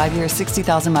powertrain and 5-year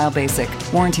 60,000-mile basic.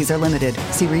 Warranties are limited.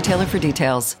 See retailer for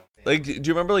details. Like, do you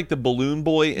remember like the balloon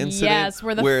boy incident? Yes,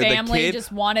 where the family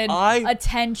just wanted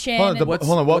attention. Hold on,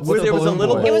 what's where the there was a balloon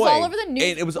little boy? boy. It was all over the news.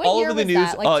 And it was What all year over the was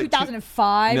news. that? Like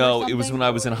 2005 No, or it was something? when I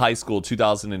was in high school,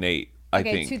 2008. I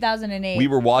Okay, think 2008. We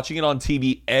were watching it on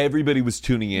TV. Everybody was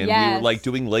tuning in. We Yes. were like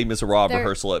doing Les Miserables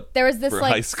rehearsal at there was this, for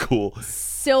like, high school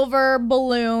silver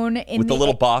balloon in with the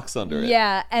little box under it.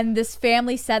 Yeah, and this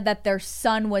family said that their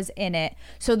son was in it.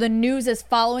 So the news is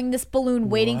following this balloon,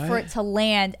 waiting for it to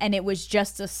land, and it was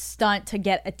just a stunt to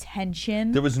get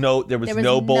attention. There was no boy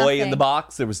in nothing. the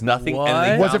box. There was nothing. What?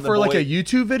 And they Was it found the for like boy. a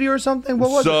YouTube video or something? What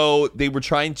was it? So they were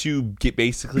trying to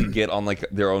get on like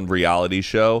their own reality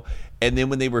show. And then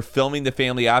when they were filming the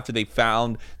family after, they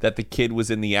found that the kid was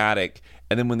in the attic.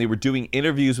 And then when they were doing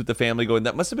interviews with the family, going,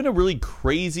 that must have been a really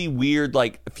crazy, weird,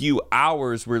 like a few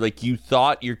hours where like you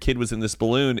thought your kid was in this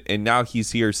balloon and now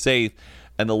he's here safe.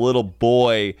 And the little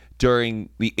boy during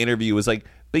the interview was like,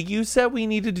 but you said we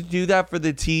needed to do that for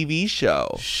the TV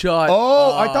show. Shut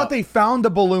Oh, up. I thought they found the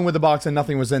balloon with the box and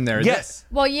nothing was in there. Yes.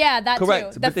 Well, yeah, that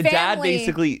Correct. too. But the dad family-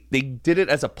 basically, they did it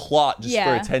as a plot just for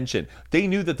Yeah. attention. They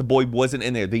knew that the boy wasn't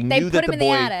in there. They They knew put that him the in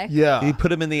boy. the attic. Yeah. They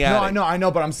put him in the No, attic. I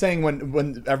know, but I'm saying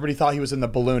when everybody thought he was in the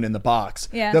balloon in the box.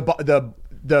 Yeah.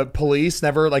 The police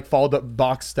never like followed the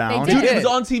box down. They Dude, did. it was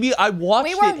on TV. I watched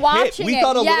We were it hit. watching We it,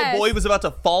 thought a yes. little boy was about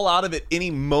to fall out of it any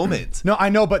moment. No, I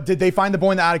know, but did they find the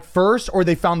boy in the attic first, or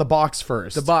they found the box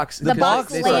first? The box. The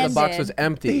box They said the box landed. was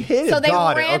empty. Hit So it. they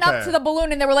Got it, ran okay. up to the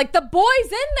balloon and they were like, the boy's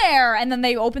in there. And then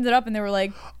they opened it up and they were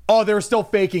like, Oh, they were still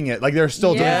faking it. Like they were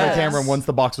still doing it Yes. for camera once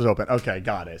the box was open. Okay,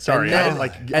 got it. Sorry, I didn't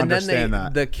like understand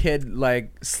that. The kid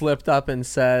like slipped up and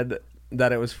said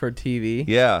that it was for TV.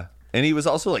 Yeah. And he was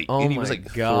also like, Oh and he was my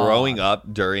like God. throwing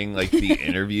up during like the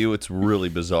interview. It's really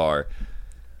bizarre.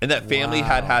 And that family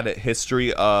had a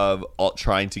history of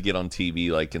trying to get on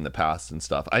TV like in the past and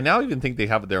stuff. I now even think they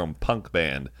have their own punk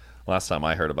band. Last time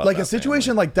I heard about Like that a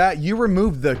situation family. like that, you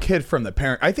remove the kid from the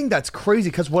parent. I think that's crazy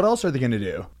because what else are they going to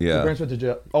do? Yeah. The parents went to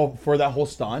jail. Oh, for that whole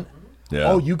stunt. Yeah.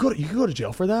 Oh, you could go to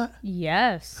jail for that.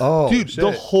 yes. Oh, Dude, shit.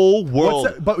 the whole world.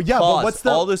 What's that- but yeah, but paused. what's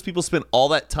the- all those people spent all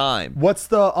that time? What's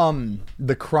the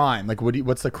crime? Like,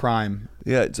 what's the crime?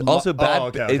 Yeah, it's also bad. Oh,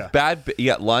 okay. It's bad.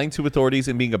 Yeah, lying to authorities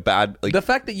and being a bad like The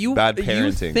fact that you bad you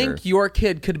parenting. think or- your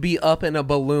kid could be up in a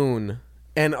balloon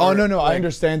and Oh no, I like,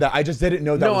 understand that. I just didn't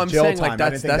know that No, was I'm jail saying, time. like, I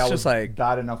that's- didn't think that's that just, was like,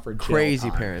 bad enough for jail crazy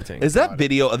time. parenting. Is that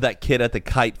video of that kid at the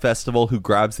kite festival who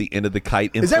grabs the end of the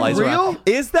kite and Is that flies around? real?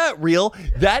 Is that real?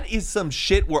 That is some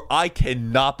shit where I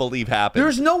cannot believe happened.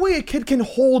 There's no way a kid can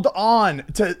hold on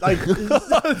to like.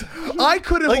 I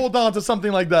couldn't hold on to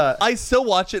something like that. I still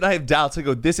watch it and I have doubts. I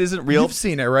go, this isn't real. You've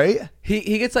seen it, right?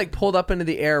 He gets like pulled up into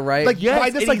the air, right? Like by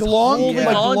this and like he's long, holding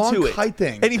like on long to it. kite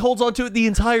thing, And he holds on to it the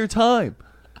entire time.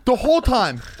 the whole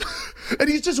time, and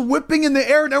he's just whipping in the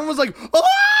air, and everyone's like,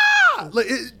 "Ah!" Like,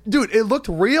 dude, it looked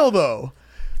real though.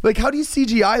 Like, how do you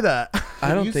CGI that?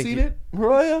 I don't you think seen it,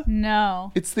 Mariah?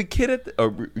 No. It's the kid at the.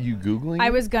 Are you Googling I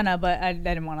it? was gonna, but I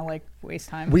didn't want to like waste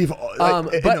time. We've, But no,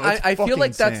 it's I feel fucking like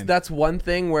insane. that's one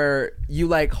thing where you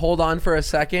like hold on for a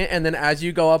second, and then as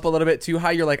you go up a little bit too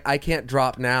high, you're like, I can't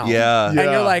drop now. Yeah. And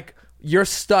Yeah. you're like, you're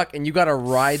stuck, and you got to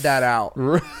ride that out.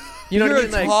 You know You're what I a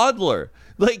mean? Like, toddler.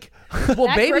 Like, well,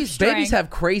 That grip babies strength. have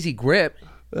crazy grip.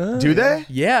 Do they?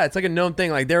 Yeah, it's like a known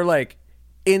thing. Like they're like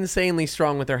insanely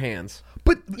strong with their hands.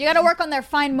 But You got to work on their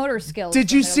fine motor skills. did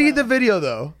when you they're see the little. video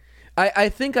though? I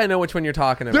think I know which one you're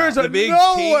talking about. There's the big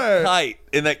no pink way. kite,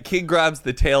 and that kid grabs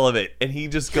the tail of it, and he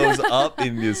just goes up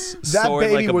and just That soaring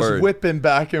baby like a was bird. whipping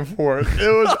back and forth. It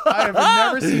was. I have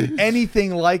never seen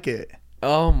anything like it.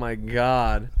 Oh my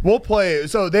god. We'll play it.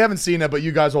 So they haven't seen it, but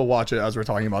you guys will watch it as we're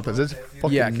talking about this. It's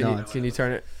fucking Yeah, nuts. can you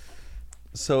turn it?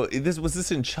 So was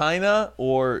this in China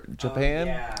or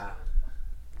Japan?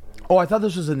 Oh, I thought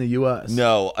this was in the U.S.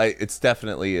 No, it's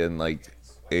definitely in like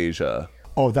Asia.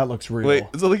 Oh, that looks real. Wait,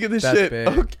 so look at this That's shit. big.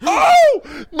 Okay.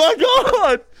 Oh my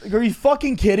god! Like, are you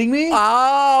fucking kidding me?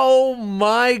 Oh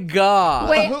my god.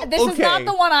 Wait, this is Okay. not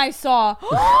the one I saw.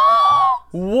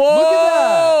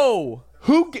 Whoa!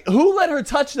 Who let her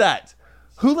touch that?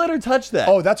 Who let her touch that?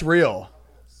 Oh, that's real.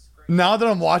 Now that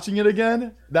I'm watching it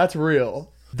again, that's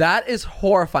real. That is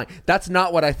horrifying. That's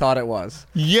not what I thought it was.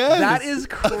 yes. That is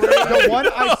crazy. The one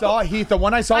I saw, Heath, the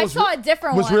one I saw I was, saw a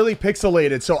different was one. really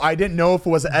pixelated, so I didn't know if it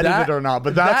was edited or not,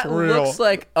 but that's that real. looks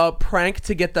like a prank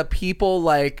to get the people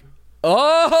like,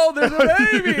 oh, there's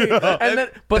a baby. And then,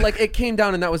 but like it came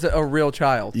down and that was a real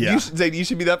child. Yeah. You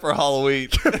should be that for Halloween.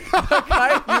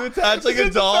 You attach like a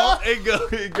doll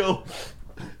and go.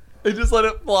 And just let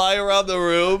it fly around the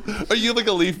room. Or you have like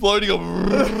a leaf blower and you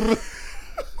go.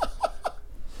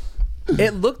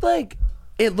 It looked like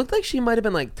she might have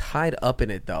been like tied up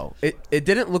in it though. It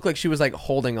didn't look like she was like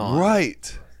holding on.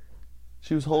 Right.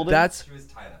 She was holding. She was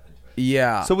tied up into it.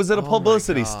 Yeah. So was it a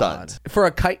publicity stunt for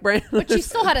a kite brand? But she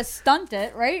still had to stunt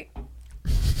it, right?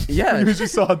 Yeah. She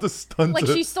still had to stunt Like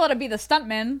it. she still had to be the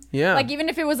stuntman. Yeah. Like even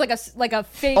if it was like a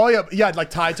fake. Oh yeah, like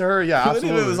tied to her. Yeah, What if it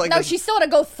absolutely. was like No, she still had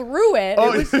to go through it.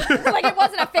 Oh, It was like it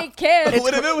wasn't a fake kid.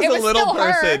 What if it was a little still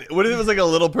her. person? What if it was like a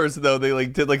little person though? They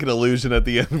like did like an illusion at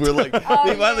the end. We're like, they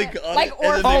finally yeah. got Like it,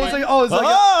 and then Orphan. they it's went, like it's like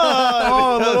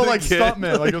 "Ah!" a little like Kid.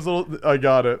 stuntman. Like it was a little. I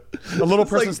got it. A little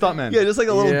person Like, stuntman. Yeah, just like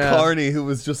a little Yeah. carny who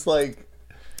was just like,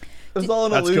 it was all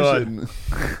an That's illusion.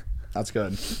 That's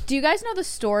good. Do you guys know the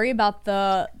story about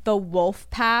the Wolf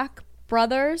Pack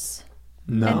brothers?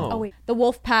 No. And, oh wait, the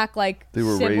Wolf Pack like They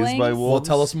were siblings? raised by wolves. Well,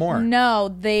 tell us more.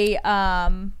 No, they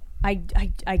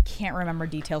I can't remember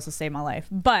details to save my life,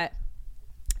 but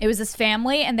it was this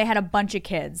family and they had a bunch of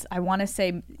kids. I want to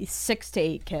say 6 to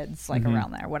 8 kids, like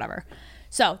around there, whatever.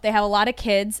 So they have a lot of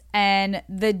kids, and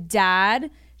the dad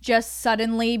just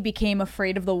suddenly became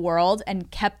afraid of the world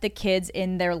and kept the kids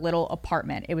in their little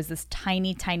apartment. It was this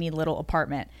tiny, tiny little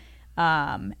apartment.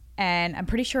 And I'm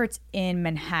pretty sure it's in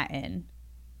Manhattan,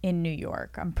 in New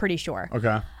York. I'm pretty sure.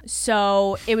 Okay.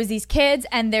 So it was these kids,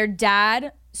 and their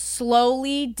dad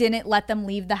slowly didn't let them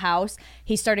leave the house.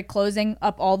 He started closing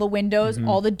up all the windows,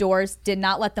 all the doors, did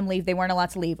not let them leave. They weren't allowed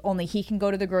to leave. Only he can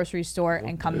go to the grocery store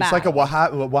and come back. It's like a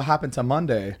what happened to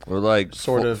Monday. Or like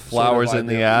Sort of flowers in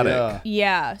the attic. Yeah.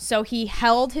 Yeah. So he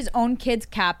held his own kids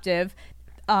captive.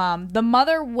 The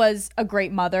mother was a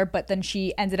great mother, but then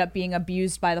she ended up being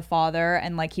abused by the father,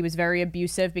 and like he was very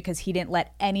abusive because he didn't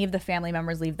let any of the family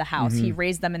members leave the house. He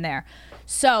raised them in there.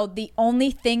 So the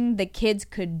only thing the kids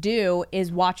could do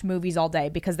is watch movies all day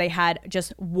because they had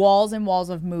just walls and walls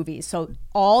of movies. So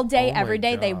all day, every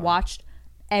day, they watched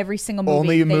every single movie.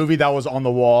 Only a movie that was on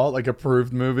the wall, like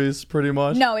approved movies, pretty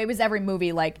much. No, it was every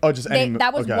movie. Like, just any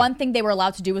that was okay. one thing they were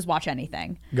allowed to do was watch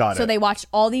anything. Got So it. they watched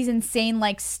all these insane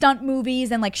like stunt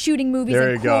movies and like shooting movies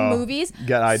There and you cool go. movies.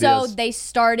 Get ideas. So they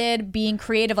started being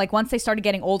creative. Like once they started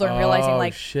getting older and realizing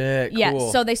like, shit, yeah. cool.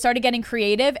 So they started getting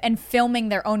creative and filming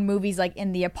their own movies like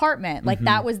in the apartment. Like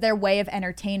that was their way of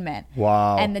entertainment.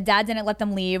 Wow. And the dad didn't let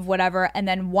them leave, whatever. And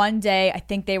then one day, I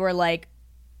think they were like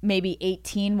maybe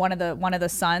 18, one of the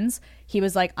sons, he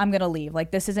was like, I'm gonna leave, like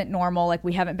this isn't normal, like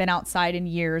we haven't been outside in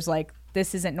years, like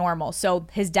this isn't normal. So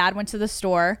his dad went to the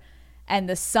store and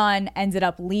the son ended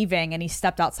up leaving, and he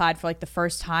stepped outside for like the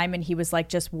first time, and he was like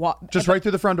just right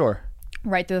through the front door.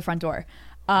 right through the front door,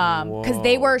 because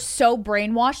they were so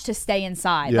brainwashed to stay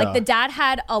inside. Yeah. Like the dad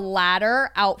had a ladder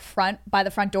out front by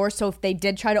the front door, so if they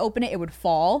did try to open it, it would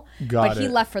fall. Got but he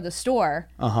it. left for the store,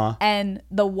 and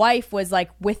the wife was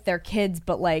like with their kids,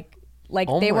 but like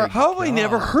Oh they my were. How have I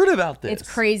never heard about this? It's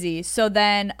crazy. So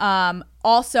then,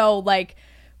 also like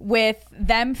with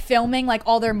them filming like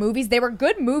all their movies, they were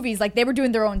good movies. Like they were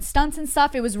doing their own stunts and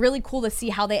stuff. It was really cool to see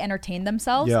how they entertained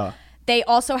themselves. Yeah. They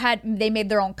also they made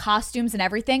their own costumes and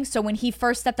everything. So when he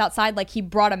first stepped outside, like he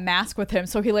brought a mask with him.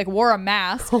 So he like wore a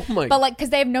mask. Oh my- But like, cause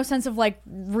they have no sense of like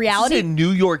This reality. is in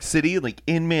New York City, like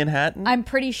in Manhattan. I'm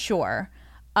pretty sure.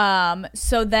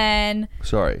 So then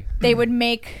Sorry. they would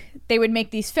make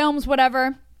these films,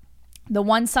 whatever. The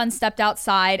one son stepped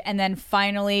outside, and then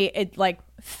finally it like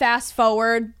fast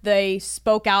forward, they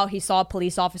spoke out. He saw a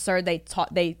police officer.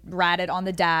 They ratted on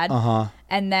the dad.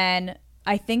 And then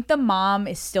I think the mom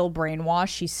is still brainwashed.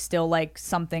 She's still like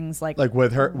something's like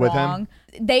with her with him. wrong.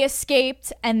 They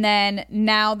escaped, and then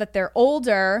now that they're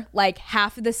older, like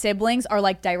half of the siblings are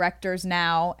like directors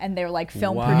now, and they're like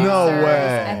film producers. No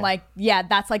way. And like, yeah,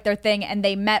 that's like their thing. And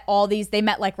they met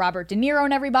like Robert De Niro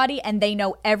and everybody, and they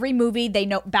know every movie. They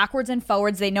know backwards and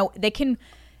forwards.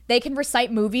 They can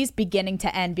recite movies beginning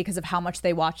to end because of how much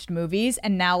they watched movies,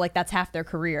 and now like that's half their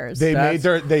careers. They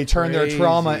turned their crazy.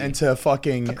 trauma into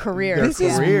fucking career. Their This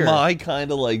This career. is my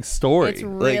kind of like story. It's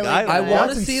really like I good. want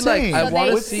to That's see insane. like I So want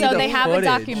they, to see so the they have a footage.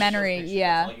 documentary.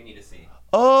 Yeah. All you need to see.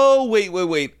 Oh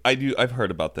wait! I've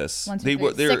heard about this. 1, 2,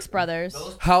 3, 6 brothers.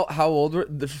 How old were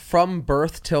from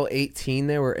birth till 18?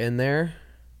 They were in there.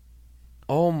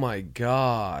 Oh my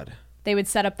god. They would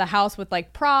set up the house with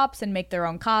like props and make their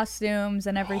own costumes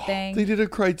and everything. They did a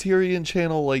Criterion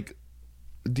Channel like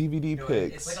DVD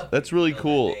pics. it's like a That's really video that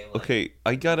cool. they, like- Okay,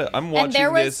 I gotta. I'm And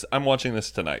there watching was- this. I'm watching this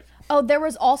tonight. Oh, there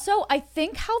was also, I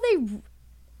think how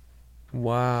they,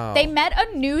 Wow. They met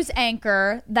a news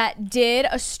anchor that did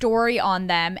a story on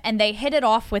them, and they hit it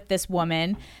off with this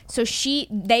woman. So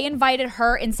they invited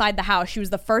her inside the house. She was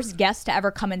the first guest to ever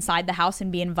come inside the house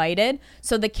and be invited.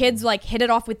 So the kids like hit it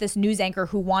off with this news anchor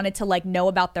who wanted to like know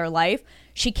about their life.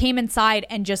 She came inside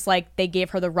and just like they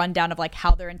gave her the rundown of like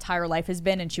how their entire life has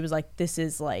been, and she was like, "This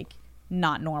is like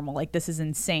not normal. Like this is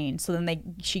insane." So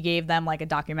then she gave them like a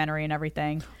documentary and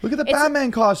everything. Look at the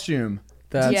Batman costume.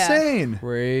 That's insane.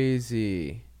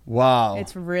 Crazy. Wow.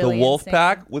 It's really The Wolf insane.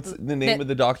 Pack. What's the name of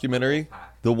the documentary?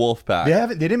 The Wolf Pack.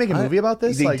 They didn't make a movie about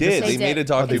this. They Like, did. They They made a did.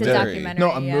 It's a documentary. documentary.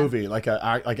 No, a Yeah. movie.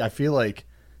 I feel like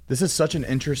this is such an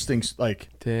interesting like.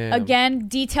 Damn. Again,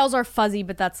 details are fuzzy,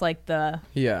 but that's like the.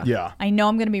 Yeah. Yeah. I know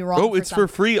I'm gonna be wrong. Oh, it's for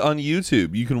some. free on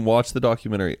YouTube. You can watch the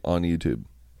documentary on YouTube.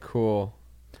 Cool.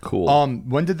 Cool.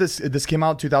 When did this came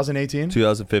out? 2018.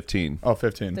 2015. Oh,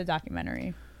 15. the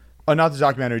documentary. Oh, not the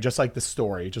documentary. Just like the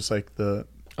story. Just like the.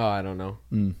 Oh, I don't know.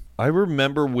 I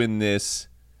remember when this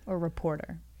Or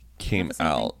reporter. came the same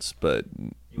thing? out, but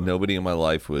nobody in my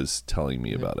life was telling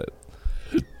me about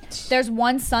it. There's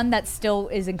one son that still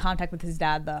is in contact with his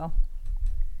dad, though.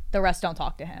 The rest don't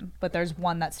talk to him, but there's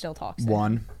one that still talks to him.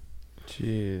 One.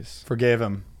 Jeez. Forgave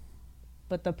him.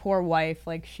 But the poor wife,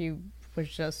 like, she was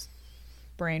just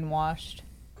brainwashed.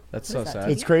 That's so is that?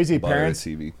 sad. It's crazy. Bought her a Parents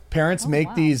TV. Parents make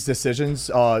wow. these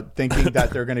decisions thinking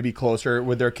that they're going to be closer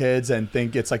with their kids and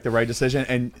think it's like the right decision,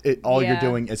 and all you're Yeah.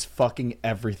 doing is fucking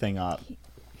everything up.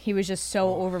 He was just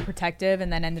so overprotective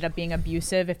and then ended up being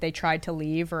abusive if they tried to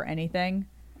leave or anything.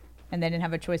 And they didn't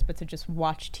have a choice but to just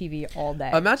watch TV all day.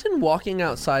 Imagine walking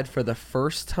outside for the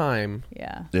first time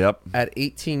Yeah. Yep. at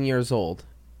 18 years old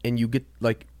and you get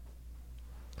like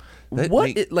That what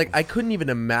make- it, like I couldn't even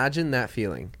imagine that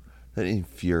feeling. That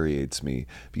infuriates me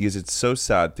because it's so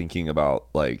sad thinking about,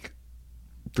 like,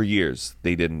 for years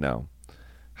they didn't know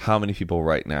how many people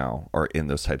right now are in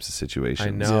those types of situations.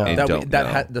 I know and don't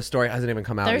know. the story hasn't even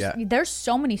come out yet. There's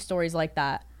so many stories like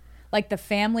that. Like the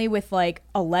family with like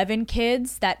 11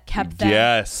 kids that kept them.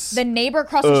 Yes. The neighbor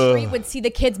across the street would see the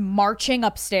kids marching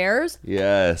upstairs.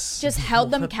 Yes. Just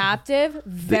held them captive.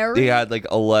 They had like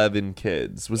 11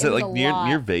 kids. Was It it was like a near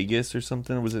lot. Vegas or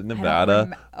something? Or was it I don't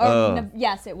Nevada?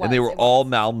 yes, it was. And they were It all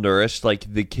was. malnourished. Like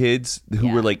the kids who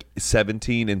Yeah. were like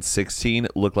 17 and 16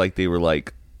 looked like they were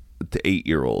like the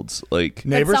 8-year-olds. Like But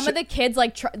Neighbors some of the kids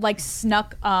like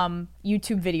snuck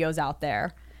YouTube videos out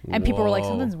there, and people were like,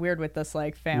 "Something's weird with this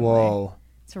like family." Whoa.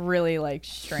 It's really like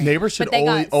strange. Neighbors should But they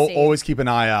got saved. always keep an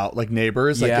eye out. Like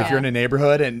neighbors, like Yeah. if you're in a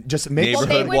neighborhood and just make Well, Neighborhood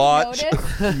they sure. would watch.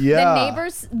 notice.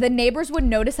 Yeah. The neighbors would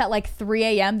notice at like 3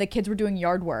 a.m. the kids were doing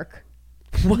yard work.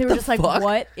 They were just like, fuck?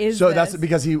 "What is So this?" that's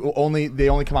because they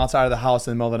only come outside of the house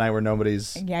in the middle of the night where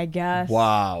nobody's. Yeah, I guess.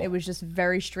 Wow. It was just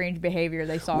very strange behavior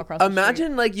they saw across the street.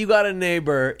 Imagine like you got a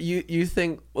neighbor, you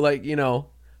think like, you know,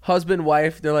 husband,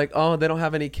 wife, they're like, oh, they don't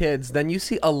have any kids. Then you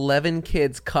see 11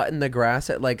 kids cutting the grass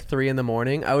at like 3 a.m.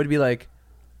 I would be like,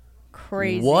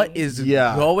 crazy. what is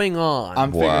Yeah. going on?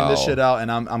 I'm figuring this Wow. shit out,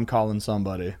 and I'm calling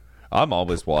somebody. I'm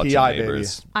always watching PI, baby.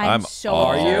 Neighbors. I'm so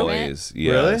always. Really?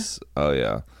 Yes. Oh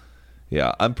yeah.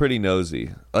 Yeah, I'm pretty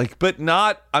nosy. Like, but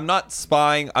I'm not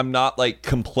spying. I'm not like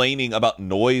complaining about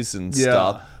noise and Yeah.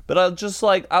 stuff. But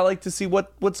I like to see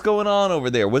what's going on over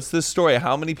there. What's this story?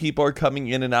 How many people are coming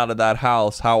in and out of that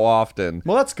house? How often?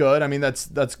 Well, that's good. I mean, that's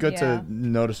good Yeah. to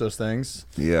notice those things.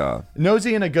 Yeah.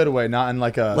 Nosy in a good way, not in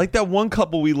like a Like that one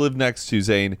couple we live next to,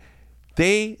 Zane.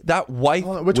 That wife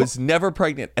Hold on, which was never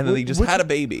pregnant, and then they just which- had a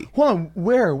baby. Hold on,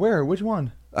 where? Which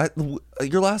one?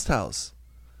 Your last house.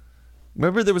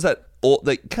 Remember there was that old,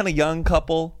 like kind of young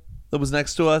couple that was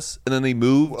next to us, and then they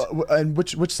moved And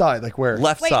which side? Like where?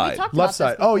 left Wait, side. we talked Left about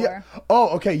side. this Oh yeah. before. Oh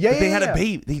okay. Yeah. But they yeah, had yeah. a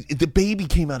baby. The baby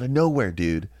came out of nowhere,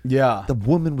 dude. Yeah. The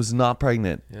woman was not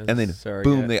pregnant, and then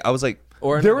surrogate. boom. I was like,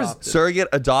 Or an There was adopted. surrogate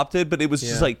adopted, but it was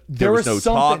just Yeah. like there was no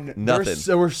talk, something. nothing.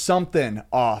 There was something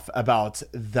off about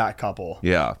that couple.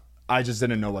 Yeah, I just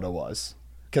didn't know what it was.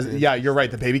 Because yeah, you're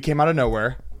right. The baby came out of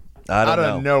nowhere. I don't out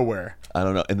know. of nowhere. I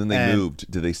don't know. And then they And- moved.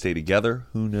 Did they stay together?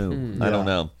 Who knew? I don't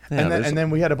know. Yeah, and there's then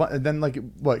we had then like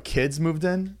what kids moved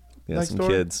in. next some door?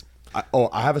 kids.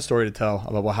 I have a story to tell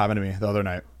about what happened to me the other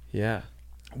night. Yeah.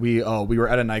 We were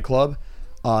at a nightclub.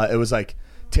 It was like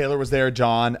Taylor was there,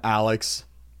 John, Alex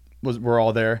were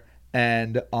all there,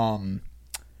 and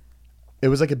it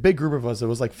was like a big group of us. It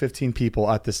was like 15 people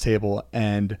at this table,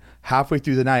 and halfway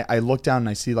through the night, I look down and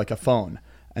I see like a phone,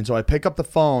 and so I pick up the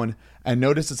phone and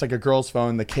notice it's like a girl's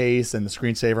phone, the case and the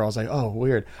screensaver. I was like, oh,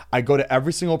 weird. I go to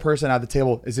every single person at the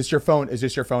table. Is this your phone? Is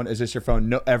this your phone? Is this your phone?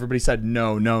 No, everybody said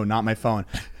no, not my phone.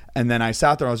 And then I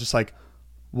sat there. I was just like,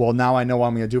 well, now I know what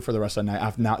I'm going to do for the rest of the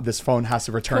night. Now this phone has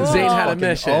to return. Cool. To Zane its had a fucking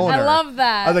mission. owner. I love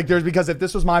that. I was like, because if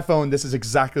this was my phone, this is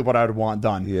exactly what I would want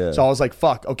done. Yeah. So I was like,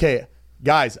 fuck, okay,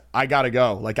 guys, I gotta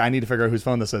go. Like, I need to figure out whose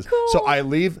phone this is. Cool. So I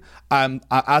leave.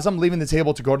 As I'm leaving the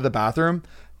table to go to the bathroom,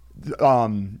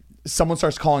 someone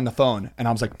starts calling the phone, and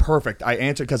I was like, perfect. I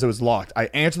answered because it was locked. I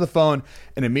answer the phone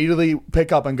and immediately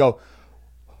pick up and go,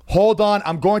 hold on,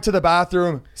 I'm going to the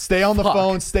bathroom. Stay on the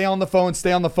phone, stay on the phone,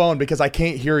 stay on the phone, because I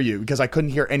can't hear you, because I couldn't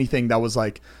hear anything that was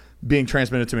like being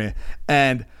transmitted to me.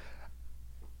 And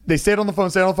they stayed on the phone,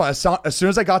 stayed on the phone. As soon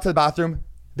as I got to the bathroom,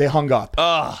 they hung up.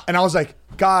 And I was like,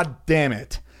 God damn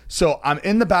it. So I'm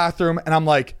in the bathroom and I'm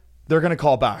like, they're going to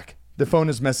call back. The phone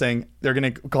is missing. They're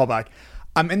going to call back.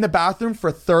 I'm in the bathroom for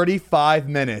 35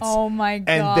 minutes. Oh my God.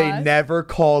 And they never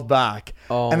called back.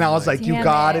 And I was like, you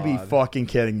got to be God. fucking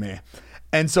kidding me.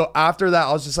 And so after that,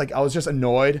 I was just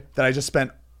annoyed that I just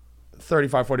spent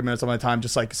 35, 40 minutes of my time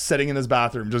just like sitting in this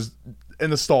bathroom, just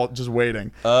in the stall, just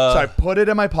waiting. So I put it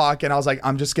in my pocket and I was like,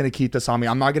 I'm just going to keep this on me.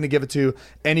 I'm not going to give it to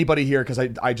anybody here because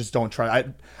I just don't try.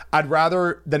 I'd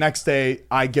rather the next day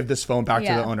I give this phone back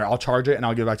to the owner. I'll charge it and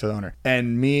I'll give it back to the owner.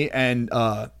 And me and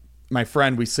my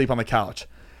friend, we sleep on the couch.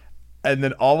 And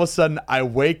then all of a sudden I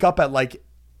wake up at like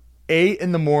 8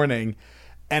 in the morning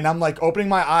and I'm like opening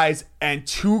my eyes and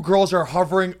 2 girls are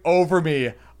hovering over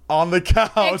me on the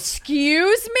couch.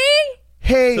 Excuse me?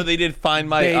 Hey. So they did find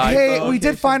my iPhone. Hey, we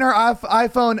did find our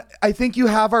iPhone. I think you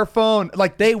have our phone.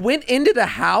 Like, They went into the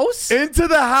house? into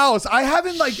the house. I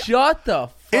haven't like Shut the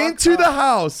fuck into up. the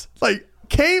house. Like,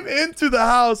 came into the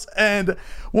house and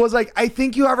was like, I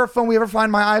think you have our phone. We ever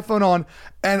find my iPhone on.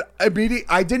 And immediately,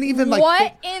 I didn't even like.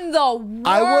 What in the world?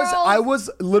 I was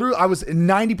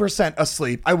 90%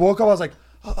 asleep. I woke up. I was like,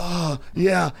 oh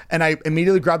yeah, and I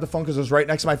immediately grabbed the phone because it was right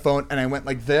next to my phone, and I went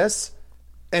like this,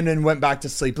 and then went back to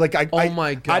sleep. Like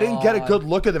my I didn't get a good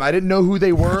look at them. I didn't know who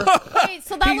they were. Wait,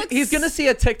 so that looks... He's gonna see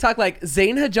a TikTok like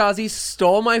Zane Hijazi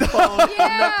stole my phone from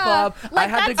the club. Like, I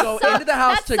had to that go sucks. into the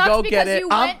house That to sucks go because get it.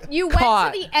 You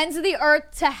caught. went to the ends of the earth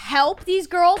to help these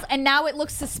girls, and now it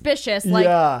looks suspicious.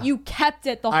 Like you kept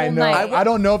it the whole I know. night. I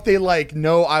don't know if they like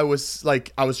know I was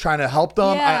trying to help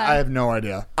them. Yeah. I have no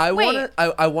idea. I Wait.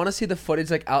 wanna see the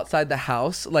footage like outside the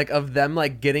house, like of them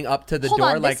like getting up to the Hold door.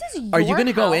 on, like, this is are you your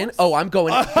gonna go in? house? Oh, I'm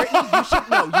going. Brittany,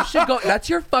 you should go. That's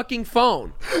your fucking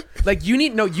phone. Like you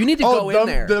need to go in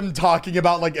there. Them talking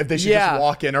about like if they should just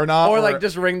walk in or not, or like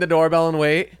just ring the doorbell and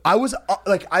wait. I was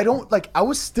I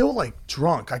was still like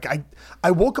drunk. Like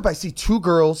I woke up, I see 2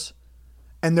 girls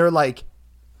and they're like,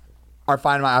 our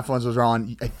Find My iPhones was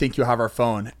on. I think you have our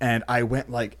phone. And I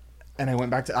went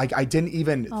back to, I didn't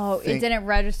even it didn't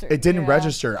register. It didn't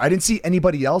register. I didn't see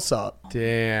anybody else up.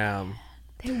 Damn.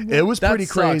 It was That pretty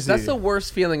sucks. crazy. That's the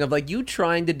worst feeling of like you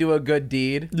trying to do a good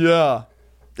deed. Yeah,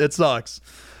 it sucks.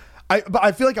 But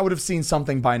I feel like I would have seen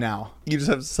something by now. You just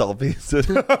have selfies.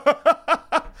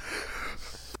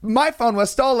 My phone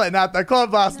was stolen at the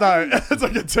club last night. It's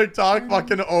like a TikTok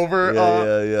fucking over.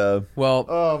 yeah. Well,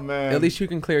 Oh man. at least you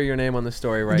can clear your name on the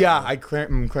story, right? Yeah, now.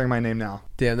 I'm clearing my name now.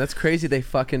 Damn, that's crazy. They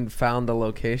fucking found the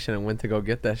location and went to go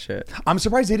get that shit. I'm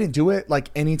surprised they didn't do it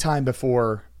like any time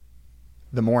before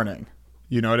the morning.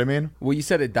 You know what I mean? Well, you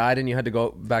said it died and you had to go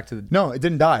back to the. No, it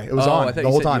didn't die. It was on I thought the you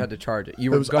whole said time. you had to charge it.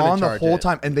 You It were was going on to the charge whole it.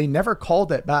 time, and they never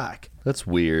called it back. That's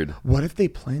weird. What if they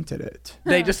planted it?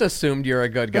 They just assumed you're a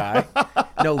good guy.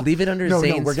 No, leave it under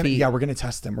Zane's we're gonna feet. we're gonna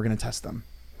test them. We're gonna test them.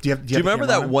 Do you Do you remember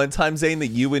that one time, Zane, that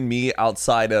you and me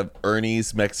outside of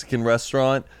Ernie's Mexican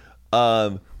restaurant,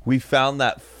 we found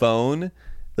that phone,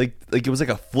 like it was like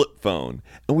a flip phone,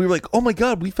 and we were like, "Oh my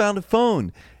god, we found a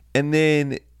phone!" And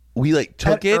then we like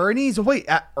took it. Ernie's? Wait,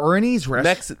 at Ernie's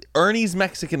restaurant? Ernie's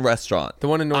Mexican restaurant. The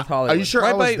one in North Hollywood. Are you sure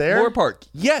I Right was by there? Moore Park.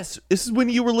 Yes, this is when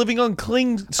you were living on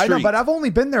Kling Street. I know, but I've only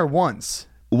been there once.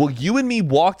 Well, you and me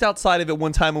walked outside of it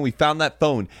one time and we found that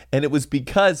phone, and it was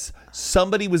because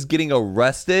somebody was getting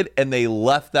arrested and they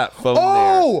left that phone there.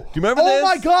 Oh, Do you remember this? Oh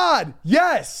my God!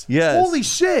 Yes. Yes. Holy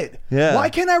shit! Yeah. Why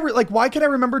can't I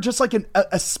remember just like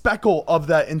a speckle of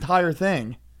that entire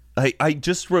thing? I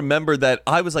just remember that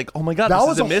I was like, oh my God, That this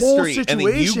was is a a whole mystery. And then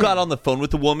you situation. got on the phone with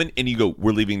the woman and you go,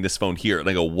 we're leaving this phone here. And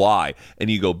I go, why?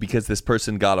 And you go, because this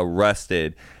person got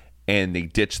arrested and they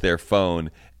ditched their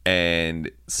phone and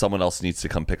someone else needs to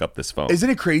come pick up this phone. Isn't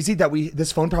it crazy that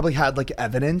this phone probably had like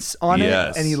evidence on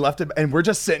Yes. it, and he left it, and we're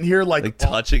just sitting here like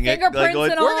touching it, like Fingerprints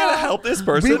going, and we're gonna all. help this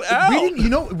person out.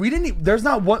 we didn't. There's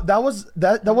not one. That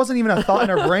wasn't even a thought in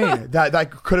our brain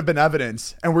that could have been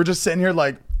evidence, and we're just sitting here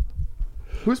like,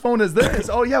 whose phone is this?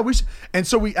 Oh yeah, we should. And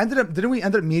so we ended up. Didn't we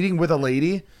end up meeting with a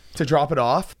lady to drop it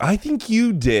off? I think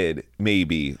you did,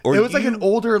 maybe. Or it was like an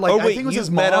older, like, I think it was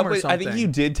his mom or something. I think you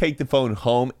did take the phone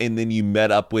home, and then you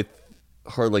met up with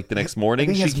her like the next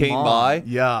morning. She came by.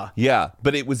 Yeah.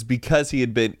 But it was because he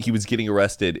was getting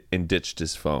arrested and ditched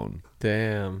his phone.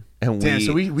 Damn. And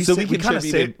so we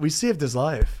saved his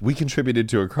life. We contributed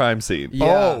to a crime scene. Yeah.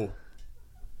 Oh.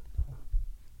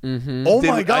 Mm-hmm. Oh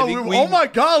my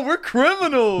god, we're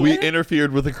criminals. We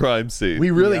interfered with a crime scene.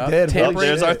 We really did.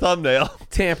 There's our thumbnail.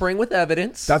 Tampering with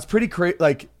evidence. That's pretty crazy.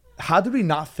 Like, how did we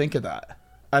not think of that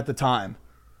at the time?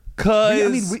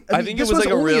 Because I think it was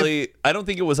like I don't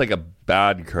think it was like a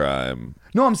bad crime.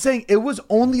 No, I'm saying it was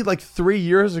only like 3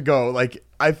 years ago. Like,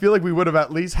 I feel like we would have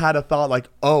at least had a thought like,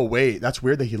 oh wait, that's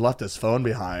weird that he left his phone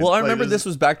behind. Well, I remember this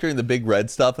was back during the Big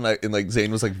Red stuff, and like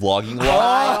Zane was like vlogging a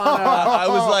lot.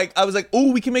 I was like,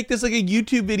 oh, we can make this like a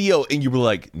YouTube video, and you were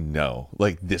like, no,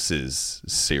 like this is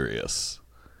serious.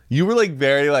 You were like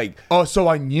very like, oh, so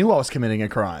I knew I was committing a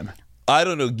crime. I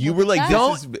don't know. You were like,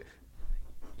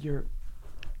 You're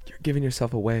giving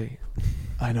yourself away.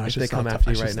 I know. I should come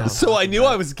after you right now. So I knew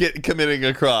I was committing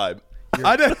a crime.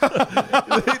 I didn't.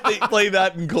 they play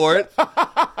that in court.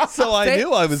 So I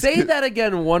knew I was. Say that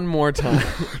again one more time.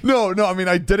 No. I mean,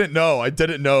 I didn't know.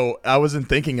 I wasn't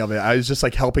thinking of it. I was just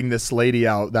like helping this lady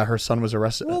out that her son was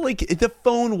arrested. Well, like the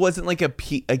phone wasn't like a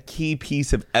key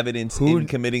piece of evidence in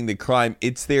committing the crime.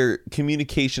 It's their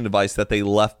communication device that they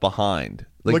left behind.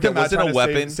 Like, look at Matt wasn't a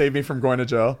weapon. Save me from going to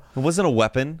jail. It wasn't a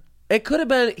weapon. It could have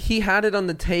been he had it on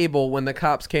the table when the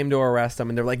cops came to arrest him,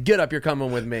 and they're like, "Get up, you're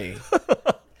coming with me."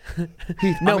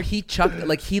 He chucked it,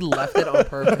 like he left it on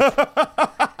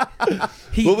purpose.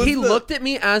 He looked at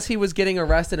me as he was getting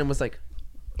arrested and was like,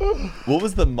 "What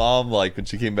was the mom like when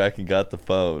she came back and got the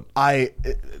phone?"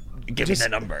 Give me the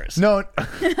numbers. No.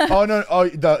 Oh no. Oh,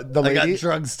 the lady. I got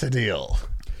drugs to deal.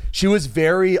 She was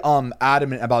very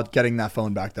adamant about getting that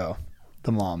phone back though.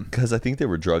 The mom, because I think they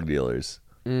were drug dealers.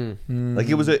 Like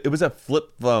it was a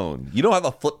flip phone. You don't have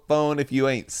a flip phone if you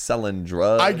ain't selling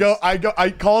drugs.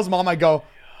 I call his mom. I go,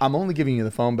 I'm only giving you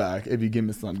the phone back if you give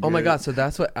me something. Oh my god! So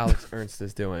that's what Alex Ernst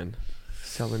is doing,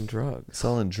 selling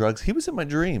drugs. He was in my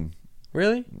dream.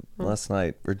 Really? Last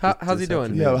night. How's he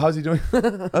doing? Yeah, how's he doing?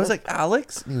 I was like,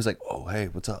 Alex, and he was like, oh hey,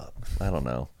 what's up? I don't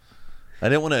know. I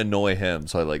didn't want to annoy him,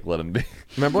 so I like let him be.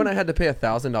 Remember when I had to pay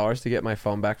 $1,000 to get my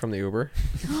phone back from the Uber?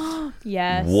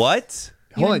 Yes. What?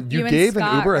 Hold on, you gave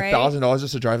an Uber $1,000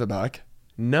 just to drive it back?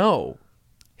 No,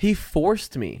 he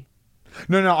forced me.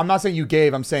 No, I'm not saying you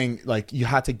gave. I'm saying like you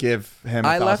had to give him $1,000.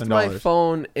 I left my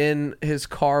phone in his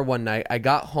car one night. I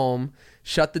got home,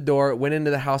 shut the door, went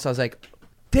into the house. I was like,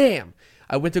 damn.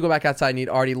 I went to go back outside and he'd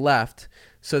already left.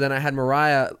 So then I had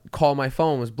Mariah call my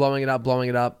phone, was blowing it up,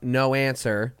 no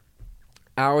answer.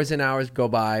 Hours and hours go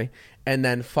by. And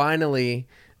then finally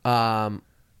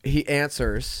he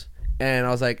answers. And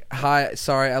I was like, hi,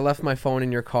 sorry, I left my phone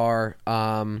in your car.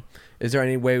 Is there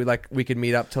any way we could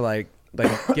meet up to like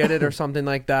get it or something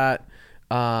like that?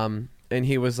 And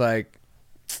he was like,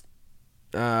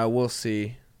 we'll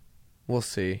see.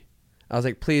 I was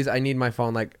like, please, I need my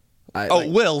phone.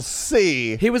 We'll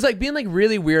see. He was like being like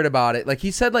really weird about it. Like he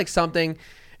said like something,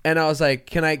 and I was like,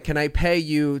 can I pay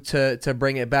you to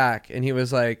bring it back? And he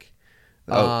was like,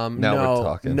 now we're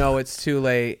talking. No, it's too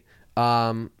late.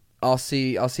 I'll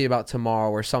see about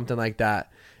tomorrow or something like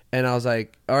that. And I was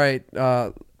like, all right,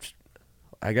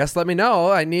 I guess let me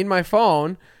know. I need my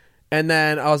phone. And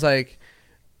then I was like,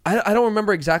 I don't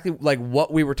remember exactly like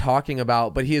what we were talking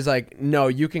about, but he's like, no,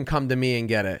 you can come to me and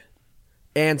get it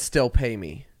and still pay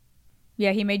me.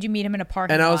 Yeah, he made you meet him in a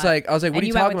parking lot. And I was like, what are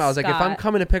you talking about? I was like, if I'm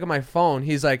coming to pick up my phone,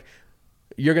 he's like,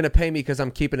 you're going to pay me because I'm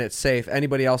keeping it safe.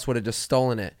 Anybody else would have just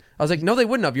stolen it. I was like, no, they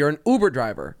wouldn't have. You're an Uber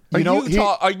driver.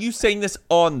 Are you saying this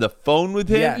on the phone with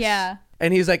him? Yes. Yeah.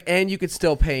 And he's like, and you could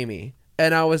still pay me.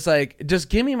 And I was like, just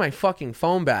give me my fucking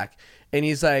phone back. And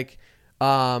he's like,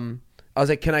 I was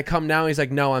like, can I come now? He's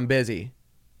like, no, I'm busy.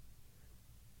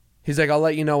 He's like, I'll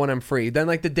let you know when I'm free. Then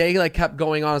like the day like kept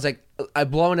going on. I was like, I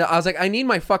was like, I need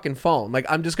my fucking phone. Like,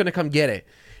 I'm just going to come get it.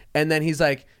 And then he's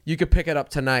like, you could pick it up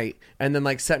tonight. And then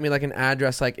like sent me like an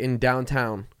address like in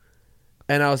downtown.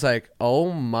 And I was like,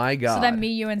 oh my God. So then me,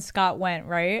 you, and Scott went,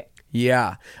 right?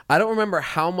 Yeah. I don't remember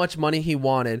how much money he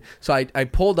wanted. So I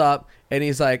pulled up and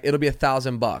he's like, it'll be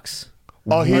 $1,000.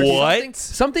 Oh, what?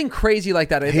 Something crazy like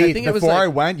that. I think it was before like, I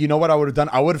went, you know what I would have done?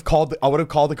 I would have called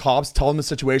the cops, told them the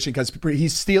situation because he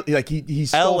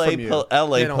stole from you.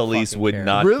 LA police would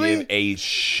not give a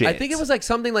shit. I think it was like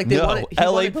something like they wanted.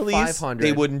 LA police, 500.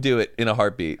 they wouldn't do it in a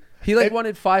heartbeat. He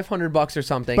wanted $500 or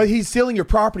something. But he's stealing your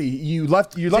property. You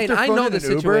left your phone in an Uber. I know the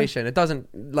situation. It doesn't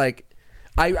like.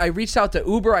 I reached out to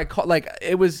Uber. I called. Like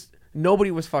it was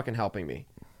nobody was fucking helping me.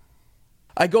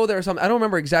 I go there or something. I don't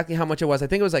remember exactly how much it was. I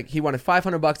think it was like he wanted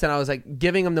 $500, and I was like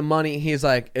giving him the money. He's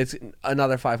like, it's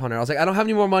another $500. I was like, I don't have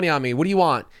any more money on me. What do you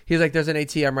want? He's like, there's an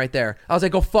ATM right there. I was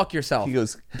like, go fuck yourself. He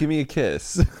goes, give me a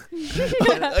kiss.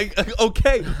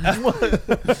 Okay.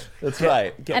 That's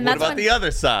right. And what about the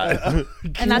other side?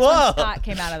 And that's when Scott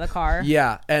came out of the car.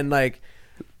 Yeah, and like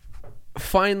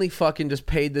finally fucking just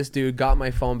paid this dude, got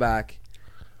my phone back,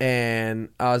 and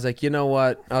I was like, you know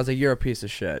what? I was like, you're a piece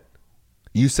of shit.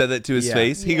 You said that to his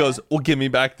face. He goes, well, give me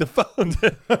back the phone.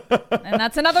 And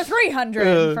that's another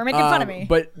 $300 for making fun of me.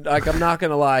 But like, I'm not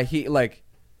gonna lie, he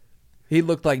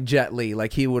looked like Jet Li.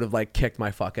 Like he would have like kicked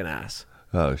my fucking ass.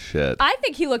 Oh shit. I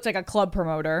think he looked like a club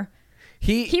promoter.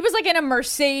 He was like in a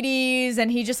Mercedes, and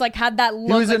he just like had that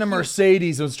look. He was like in a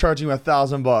Mercedes and was charging you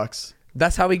 $1,000.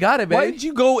 That's how he got it, baby. Why did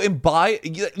you go and buy?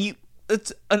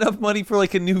 It's enough money for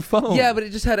like a new phone. Yeah, but it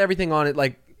just had everything on it.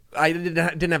 Like I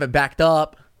didn't have it backed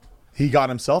up. He got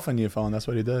himself a new phone. That's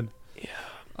what he did.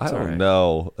 I don't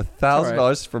know.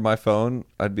 $1,000 for my phone,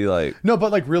 I'd be like, no,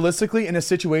 but like realistically, in a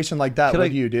situation like that, what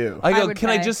do you do? I go, would can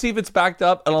I pay. just see if it's backed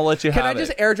up, and I'll let you Can have I it.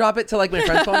 just airdrop it to like my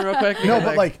friend's phone real quick? No,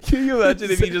 but like, Can you imagine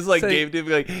if he just like Say- gave it to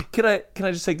me, like, can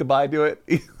I just say goodbye to it?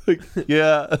 Like,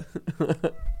 yeah.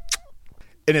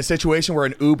 in a situation where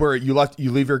an Uber, you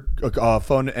leave your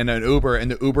phone in an Uber,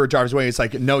 and the Uber drives away, it's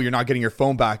like, no, you're not getting your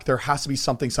phone back. There has to be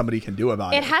something somebody can do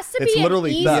about it. It has to It's be an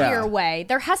literally easier that. way.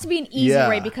 There has to be an easier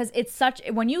way because it's such.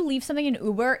 When you leave something in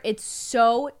Uber, it's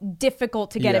so difficult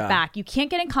to get it back. You can't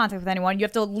get in contact with anyone. You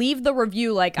have to leave the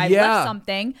review like I left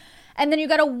something, and then you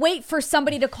got to wait for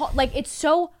somebody to call. Like it's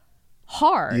so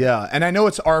hard. Yeah, and I know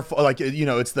it's our like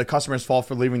it's the customer's fault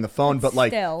for leaving the phone, but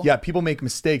like still. yeah, people make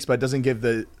mistakes, but it doesn't give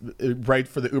the right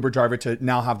for the Uber driver to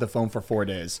now have the phone for 4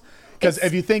 days. Because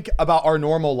if you think about our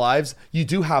normal lives, you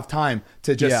do have time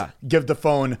to just give the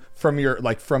phone from your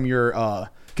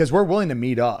because we're willing to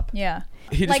meet up. Yeah.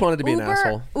 He just wanted to be an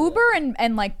asshole. Uber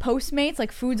and like Postmates,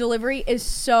 like food delivery is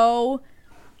so.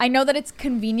 I know that it's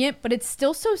convenient, but it's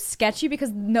still so sketchy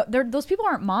because those people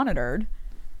aren't monitored.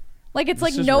 Like it's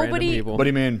like nobody. What do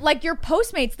you mean? Like your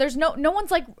Postmates, there's no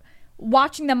one's like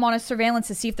watching them on a surveillance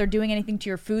to see if they're doing anything to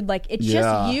your food. Like it's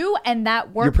just you and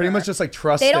that worker. You're pretty much just like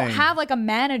trusting. They don't have like a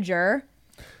manager.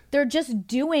 They're just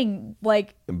doing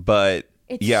like. But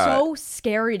it's so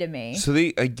scary to me. So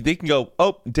they can go,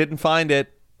 oh, didn't find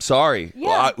it. Sorry.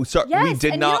 Yeah. Sorry. Yes, we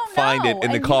did and not you don't find know, it in the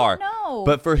and you car. don't know.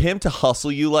 But for him to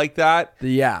hustle you like that,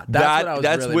 Yeah, that's what I was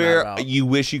that's really where mad about. you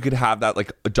wish you could have that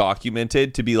like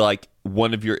documented to be like,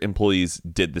 one of your employees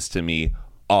did this to me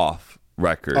off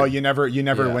record. Oh, you never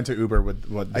went to Uber with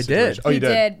what? I did. Oh, He you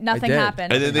did. Nothing I did.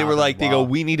 happened. And then they were like, they go,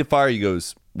 we need to fire you. He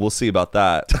goes, we'll see about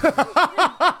that.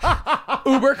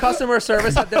 Uber customer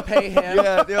service had to pay him.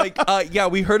 Yeah, they're like, yeah,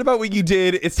 we heard about what you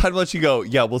did. It's time to let you go.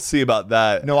 Yeah, we'll see about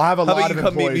that. No, I have a How lot about of you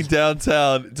come meet me employees.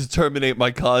 downtown to terminate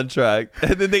my contract?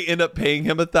 And then they end up paying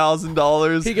him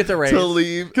 $1,000. He gets a raise. to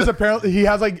leave. Because apparently he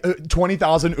has like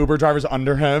 20,000 Uber drivers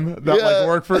under him that like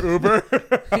work for Uber.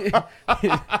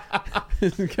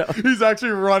 He's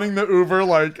actually running the Uber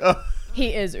like.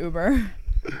 He is Uber.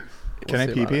 Can I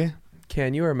pee pee?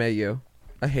 Can you or may you?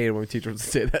 I hate it when teachers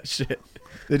say that shit.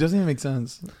 It doesn't even make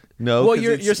sense. No, Well, 'cause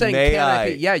you're it's, saying may can I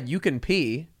pee? Yeah, you can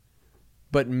pee,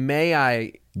 but may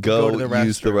I go to the restroom?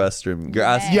 use the restroom? You're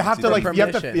asking You have to like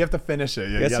permission. you have to finish it.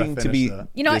 You gotta Guessing to finish be that.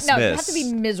 You know what? No, you have to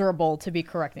dismissed. be miserable to be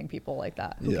correcting people like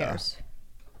that. Who Yeah. cares?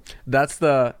 That's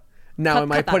the. Now,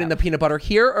 am I cut that putting out. the peanut butter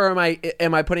here, or am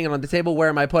I putting it on the table? Where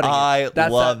am I putting it? I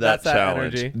love that that's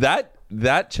challenge. energy.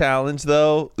 That challenge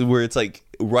though, where it's like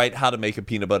write how to make a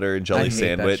peanut butter and I jelly hate that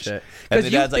sandwich, shit. and 'Cause then you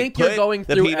dad's like, think you're put going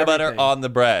the through peanut butter everything. on the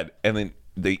bread, and then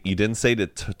you didn't say to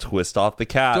twist off the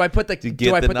cap. Do I put the to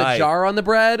get the knife. jar on the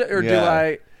bread, or do Yeah.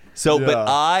 I? So, but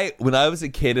Yeah. when I was a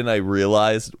kid and I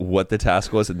realized what the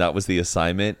task was and that was the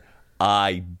assignment,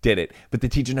 I did it. But the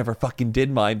teacher never fucking did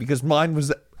mine because mine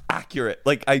was accurate.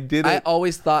 Like I did I it.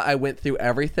 always thought I went through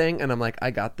everything, and I'm like,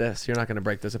 I got this. You're not going to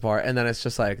break this apart. And then it's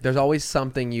just like, there's always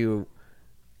something you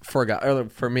forgot. Or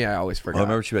for me, I always I forgot.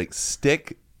 remember she'd be like,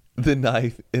 stick the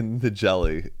knife in the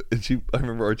jelly. And I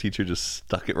remember our teacher just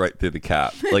stuck it right through the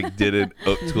cap. Like didn't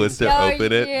twist it, Oh,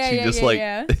 open it. yeah, She yeah, just yeah,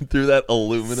 yeah. threw that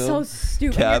aluminum So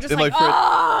stupid. cap. You're just And like,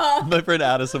 my friend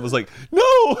Addison was like,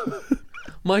 no.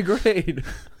 My grade.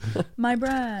 my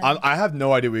brand. I have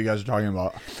no idea what you guys are talking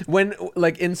about. When,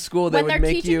 like, in school, they When would they're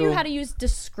make teaching you how to use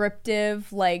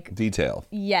descriptive, like, Detail.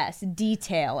 yes,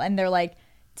 detail. And they're like,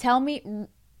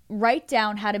 write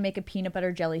down how to make a peanut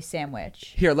butter jelly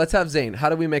sandwich. Here, let's have Zane. How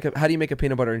do you make a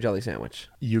peanut butter and jelly sandwich?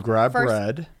 You grab First-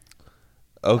 bread.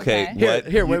 Okay. Okay. What?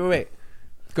 Here, wait.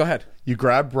 Go ahead. You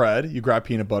grab bread. You grab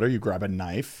peanut butter. You grab a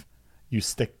knife. You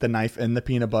stick the knife in the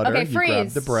peanut butter. Okay, you grab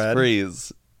freeze. the bread.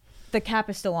 Freeze. The cap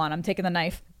is still on. I'm taking the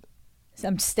knife.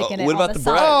 I'm sticking it what on about the the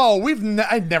side. bread? Oh,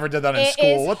 I never did that in It school.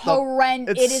 is What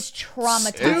horrendous. It is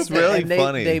traumatizing. It's really And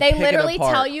funny. They They pick it literally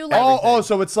apart. tell you, like, Oh,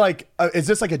 so it's like, is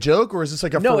this like a joke or is this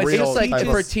like a No, for it's real just like type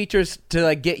for of- teachers to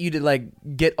like get you to like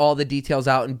get all the details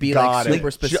out and be Got like it.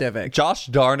 super specific. Josh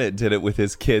Darnett did it with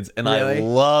his kids, and I Really?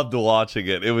 loved watching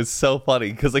it. It was so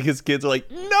funny because like his kids were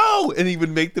like, "No," and he would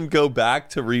make them go back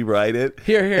to rewrite it.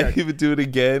 Here. And he would do it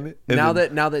again. And now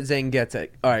then- that Zane gets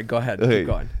it. All right, go ahead. Okay, Keep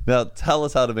going. now tell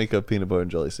us how to make a peanut butter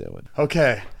and jelly sandwich.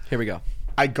 Okay. Here we go.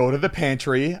 I go to the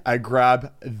pantry. I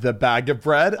grab the bag of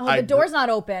bread. oh, the door's not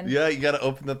open. Yeah, you got to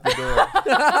open up the door.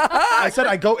 I said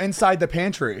I go inside the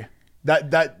pantry.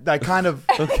 That kind of.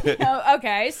 Oh,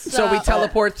 okay. So we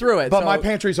teleport through it. But so, my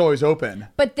pantry's always open.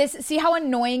 But see how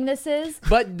annoying this is?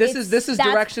 But this is That's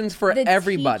directions for the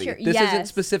everybody. teacher- This isn't yes.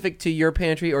 specific to your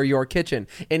pantry or your kitchen.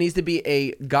 It needs to be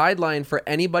a guideline for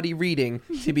anybody reading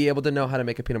to be able to know how to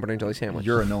make a peanut butter and jelly sandwich.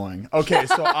 You're annoying. Okay,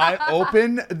 so I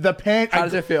open the pantry. How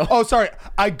does it feel? Oh, sorry.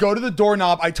 I go to the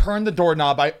doorknob. I turn the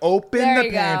doorknob. I open There the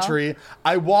you go. pantry.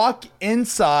 I walk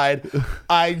inside.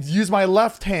 I use my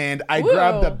left hand. I Ooh.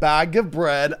 grab the bag of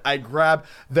bread. I grab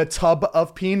the tub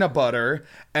of peanut butter.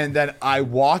 And then I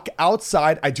walk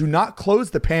outside. I do not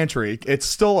close the pantry. It's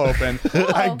still open.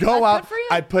 I go that's out. good for you.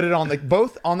 I put it on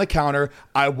both on the counter.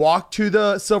 I walk to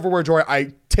the silverware drawer.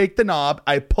 I take the knob.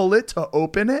 I pull it to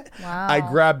open it. Wow. I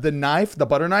grab the knife, the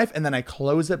butter knife, and then I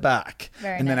close it back.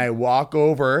 Very and then nice. I walk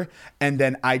over and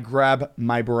then I grab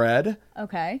my bread.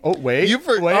 Okay. Oh wait,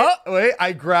 wait!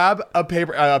 I grab a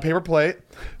paper plate.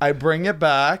 I bring it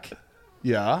back.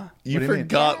 Yeah. You What do mean?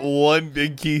 forgot one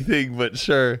big key thing, but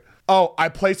sure. Oh, I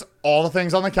place all the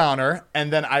things on the counter,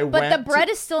 and then I But went. the bread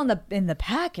is still in the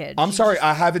package. I'm sorry,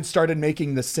 I haven't started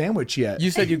making the sandwich yet.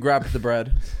 You said you grabbed the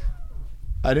bread.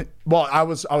 I didn't. Well, I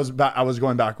was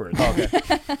going backwards. Oh,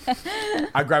 okay.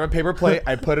 I grab a paper plate.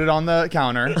 I put it on the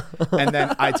counter, and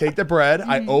then I take the bread.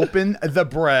 I open the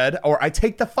bread, or I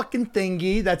take the fucking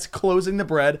thingy that's closing the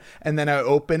bread, and then I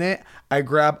open it. I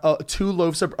grab 2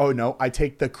 loaves of. Oh no! I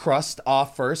take the crust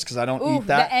off first because I don't Ooh, eat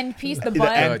that. the end piece, the The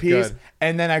bun. end piece, Good.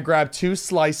 and then I grab 2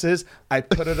 slices. I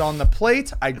put it on the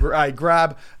plate. I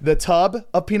grab the tub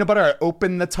of peanut butter. I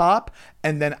open the top,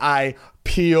 and then I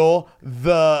peel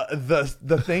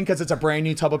the thing because it's a brand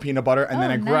new tub of peanut butter, and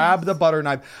then I grab the butter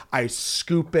knife. I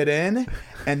scoop it in,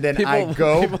 and then I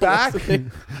go back.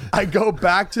 I go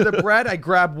back to the bread. I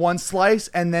grab 1 slice,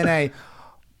 and then I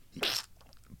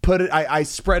put it. I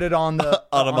spread it on the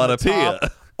Onomatopoeia.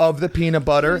 top of the peanut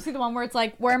butter. You see the one where it's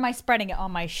like, where am I spreading it?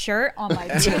 On my shirt? On my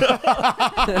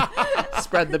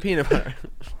Spread the peanut butter.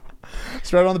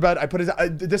 Spread it on the bread. I put it.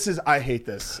 I hate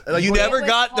this. Like, You what- never was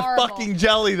got the horrible. fucking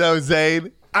jelly though,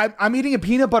 Zane. I'm eating a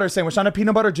peanut butter sandwich, not a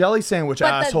peanut butter jelly sandwich,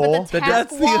 asshole. But the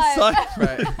That's task the was-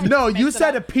 assignment. Right. No, you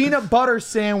said a peanut butter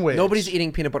sandwich. Nobody's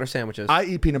eating peanut butter sandwiches. I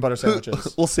eat peanut butter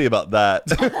sandwiches. We'll see about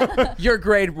that. Your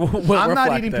grade will I'm not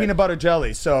reflect eating it. peanut butter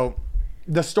jelly, so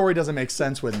the story doesn't make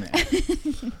sense with me.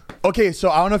 Okay, so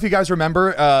I don't know if you guys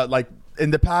remember, like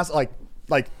in the past, like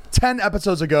 10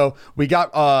 episodes ago, we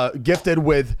got gifted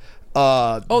with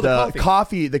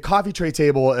the coffee tray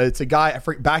table. It's a guy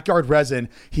at Backyard Resin.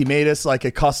 He made us like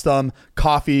a custom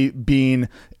coffee bean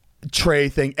tray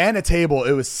thing and a table.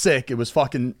 It was sick. It was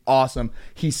fucking awesome.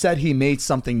 He said he made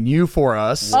something new for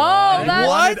us. Oh, And he that's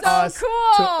wanted so us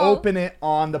cool. to open it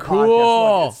on the Cool.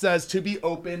 podcast. Look, it says to be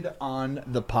opened on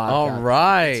the podcast. All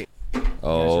right.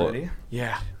 Oh, Ready?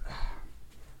 Yeah.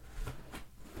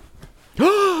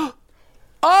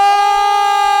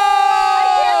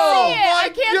 Oh! I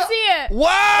can't God. see it. wow!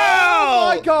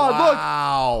 Oh my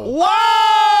God! Wow.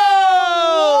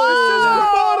 Look, it says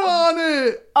Cremota on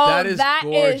it. Oh, That is that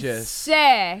is gorgeous.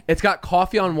 sick. It's got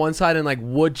coffee on one side and like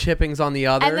wood chippings on the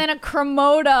other. And then a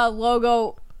Cremota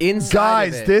logo. inside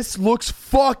Guys, of it. this looks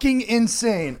fucking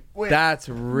insane. Wait, That's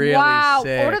really Wow.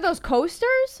 sick. What are those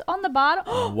coasters on the bottom?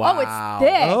 Oh, Wow. it's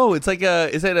thick. Oh, it's like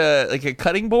is it a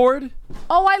cutting board?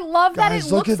 Oh, I love that. Guys,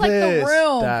 It look looks at like this. the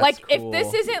room. That's like cool.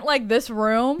 if this isn't like this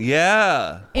room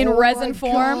Yeah. in Oh resin my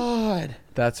form. God.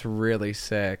 That's really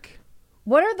sick.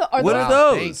 What are What those? are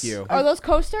those? Thank you. Are those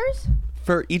coasters?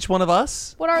 For each one of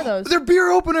us? What are those? They're beer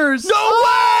openers. No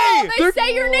Oh, way! they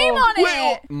say your name on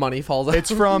it. Money falls out. It's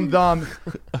from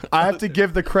I have to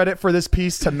give the credit for this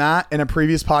piece to Matt. In a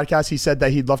previous podcast, he said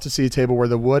that he'd love to see a table where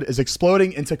the wood is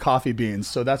exploding into coffee beans.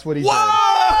 So that's what he said.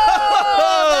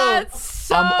 Oh, that's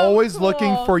I'm always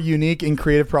looking for unique and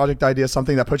creative project ideas,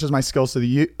 something that pushes my skills to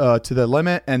the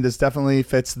limit, and this definitely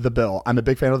fits the bill. I'm a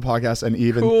big fan of the podcast, and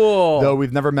even though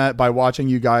we've never met, by watching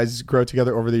you guys grow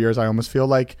together over the years, I almost feel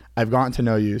like I've gotten to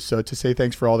know you. So to say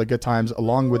thanks for all the good times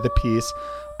along with the piece,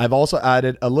 I've also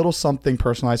added a little something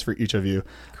personalized for each of you.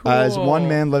 As one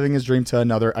man living his dream to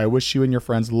another, I wish you and your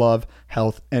friends love,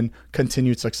 health, and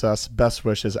continued success. Best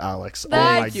wishes, Alex.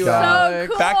 That's oh my God. so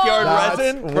cool. Backyard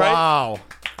resin, right? Wow.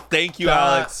 Thank you,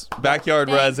 Alex. Backyard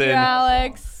resin. Thank you,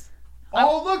 Alex.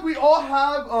 Oh, look, we all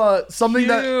have something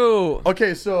that...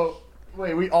 Okay, so...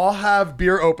 Wait, we all have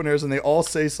beer openers, and they all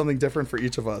say something different for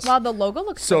each of us. Wow, the logo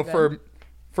looks so good.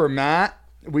 For Matt,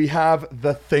 we have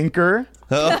the thinker,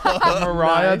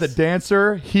 Mariah the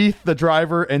dancer, Heath the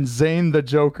driver, and Zane the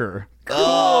joker.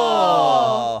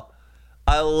 Oh,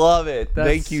 I love it.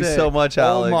 Thank you so much,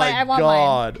 Alex. Oh my I want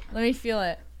God. mine. Let me feel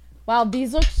it. Wow,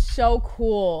 these look so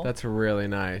cool. That's really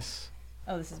nice.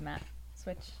 Oh, this is Matt.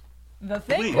 Switch. The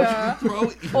thinker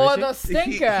or the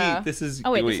stinker. Heath, this is.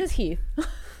 Oh wait, this is Heath.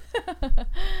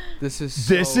 This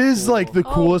is Cool. Like the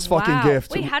coolest fucking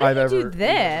gift Wait, how did I've you ever. do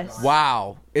this?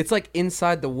 Wow, it's like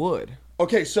inside the wood.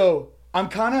 Okay, so I'm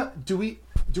kind of. Do we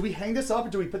hang this up or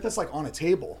do we put this like on a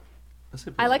table?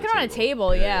 I like it on a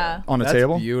table. Yeah. On a That's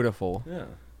table. beautiful. Yeah,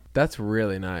 that's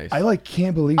really nice. I like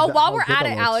can't believe. Oh, that, while how we're good at that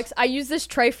it, looks. Alex, I use this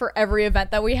tray for every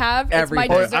event that we have. Every it's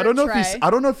my day. dessert I don't know tray. if I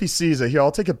don't know if he sees it. Here,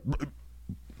 I'll take a.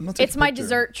 It's my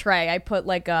dessert tray. I put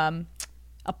like a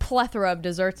plethora of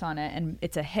desserts on it, and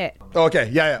it's a hit. Okay,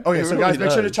 yeah. Okay, so really guys,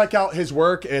 make sure to does. check out his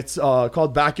work. It's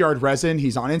called Backyard Resin.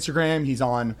 He's on Instagram. He's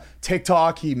on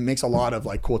TikTok. He makes a lot of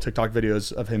like cool TikTok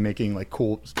videos of him making like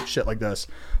cool shit like this.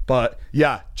 But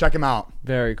yeah, check him out.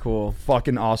 Very cool.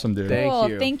 Fucking awesome, dude. Thank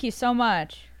you. Thank you so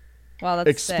much. Wow, that's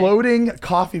Exploding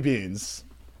coffee beans. sick.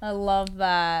 I love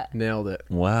that. Nailed it.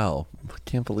 Wow, I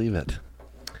can't believe it.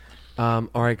 All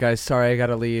right, guys. Sorry, I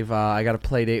gotta leave. I got a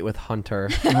play date with Hunter.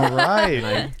 All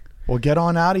right. Well, get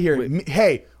on out of here.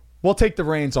 Hey, we'll take the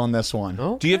reins on this one.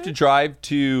 Oh, Do you have to drive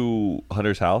to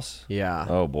Hunter's house? yeah.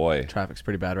 Oh boy, Traffic's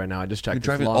pretty bad right now. I just checked. you're It's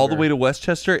driving all the longer. way to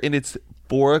Westchester, and it's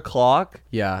 4 o'clock.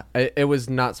 Yeah, it was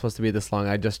not supposed to be this long.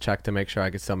 I just checked to make sure I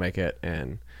could still make it,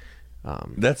 and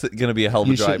That's gonna be a hell of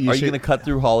a You should- drive. you Are you should- gonna cut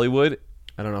through Hollywood?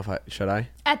 I don't know if I should. I.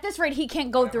 At this rate, he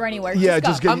can't go through anywhere. Yeah, just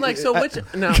just go. get. I'm like, so which?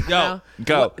 No,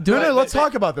 Go. No, let's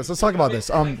talk about this. Let's talk about this.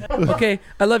 Okay,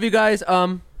 I love you guys.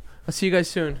 I'll see you guys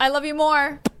soon. I love you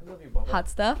more. Hot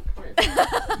stuff.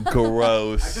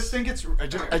 Gross. I just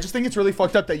think it's really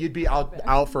fucked up that you'd be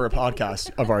out for a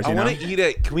podcast of ours. I You know, want to eat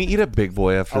it. Can we eat a Big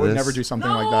Boy after I would this? never do something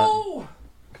like that.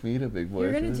 Can we eat a Big Boy? You're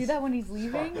after gonna this? do that when he's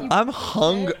leaving? I'm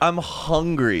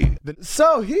hungry.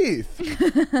 So Heath,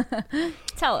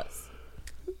 Tell us.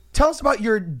 tell us about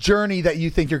your journey that you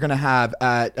think you're gonna have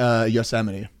at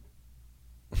Yosemite.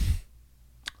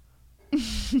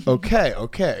 Okay.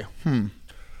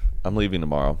 I'm leaving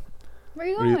tomorrow. Where are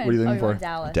you What are you- going? what are you leaving you're going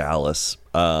for? to Dallas.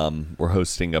 We're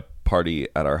hosting a party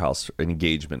at our house, an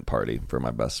engagement party for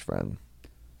my best friend.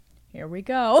 Here we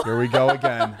go. Here we go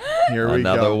again. Here we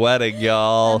Another go. wedding,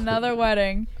 y'all. Another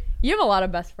wedding. You have a lot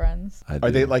of best friends. I Are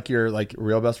do. they like your like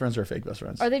real best friends or fake best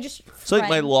friends? Are they just It's like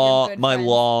friends? You're good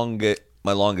friends?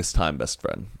 my longest time best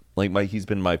friend. Like he's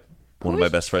been one of my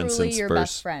Who's best friends truly since your first.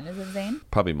 best friend? Is it Zane?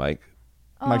 Probably Mike.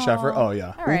 Mike Schaffer? Oh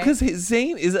yeah. All right. Because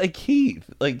Zane is like Keith.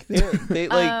 Like okay.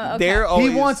 they're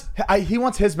always. He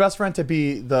wants his best friend to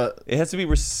be the. It has to be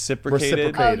reciprocated. Oh,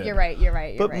 Reciprocated. you're right. You're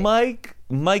right. You're But right.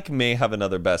 Mike may have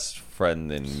another best friend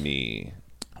than me.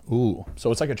 Ooh,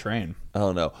 so it's like a train. I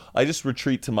don't know. I just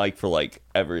retreat to Mike for like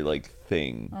every like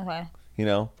thing. Okay. You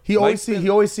know. He always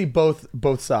see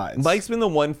both sides. Mike's been the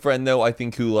one friend though I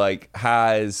think who like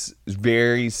has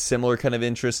very similar kind of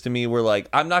interest to me. Where like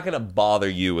I'm not gonna bother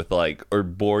you with like or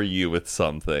bore you with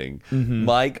something.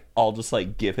 Mike, I'll just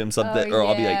like give him something, Oh, or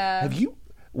I'll be like, yeah.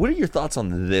 what are your thoughts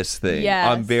on this thing? Yes.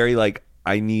 I'm very like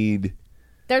I need.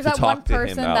 There's to that one talk to him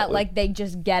person out that with. like they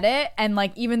just get it, and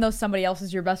like even though somebody else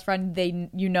is your best friend,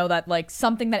 you know that like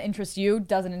something that interests you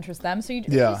doesn't interest them. So you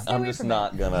Yeah. just stay I'm away just from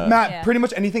not it. gonna. Matt, Yeah. pretty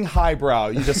much anything highbrow,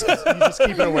 you just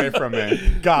keep it away from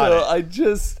me. Got No, it. I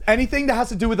just. Anything that has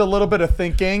to do with a little bit of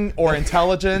thinking or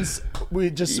intelligence, we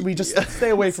just stay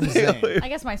away from Zane. I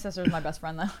guess my sister's my best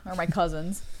friend though, or my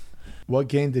cousins. What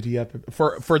game did he have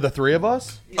for the three of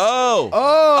us? Oh,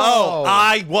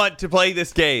 I want to play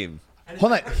this game.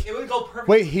 Hold on. It would go perfect.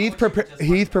 Wait, Heath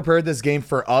prepared this game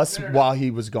for us while he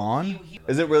was gone.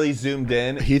 Is it really zoomed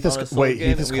in? Heath is on a slow game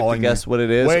Heath is and we have to calling me. guess what it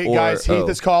is. Wait, or- guys, Heath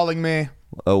is calling me.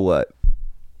 Oh, what?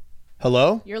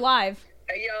 Hello? You're live.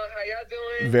 Hey y'all, how y'all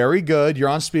doing? Very good. You're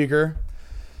on speaker.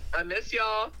 I miss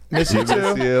y'all. Miss you Miss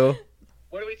too. you.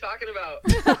 What are we talking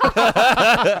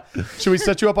about? Should we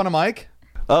set you up on a mic?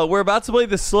 We're about to play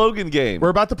the slogan game. We're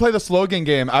about to play the slogan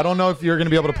game. I don't know if you're going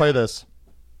to be able to play this.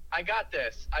 I got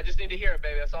this. I just need to hear it,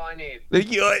 baby. That's all I need.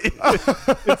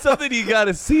 It's something you got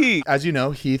to see. As you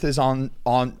know, Heath is on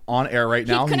air right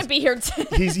now. He couldn't be here.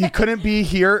 He couldn't be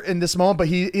here in this moment, but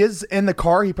he is in the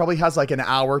car. He probably has like an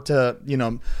hour to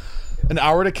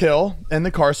kill in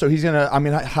the car. So I'm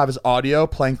gonna have his audio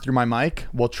playing through my mic.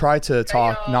 We'll try to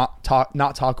not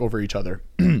talk over each other.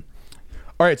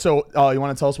 All right, so you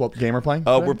want to tell us what game we're playing?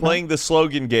 We're playing the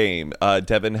slogan game.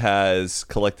 Devin has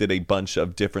collected a bunch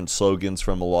of different slogans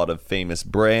from a lot of famous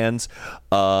brands,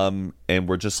 and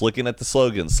we're just looking at the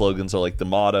slogans. Slogans are like the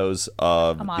mottos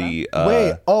of the.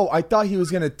 I thought he was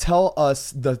gonna tell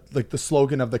us the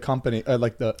slogan of the company,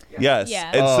 Yes,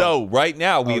 Yeah. and so right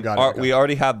now we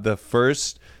already have the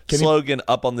first slogan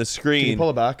up on the screen. Can you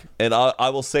pull it back? And I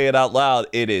will say it out loud.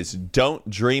 It is "Don't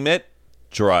dream it,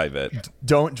 drive it."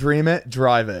 Don't dream it,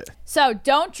 drive it. So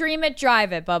don't dream it,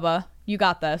 drive it, Bubba. You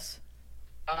got this.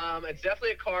 It's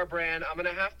definitely a car brand. I'm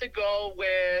gonna have to go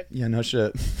with. Yeah, no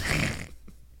shit.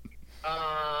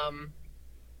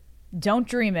 Don't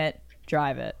dream it,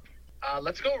 drive it.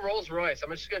 Let's go Rolls Royce. I'm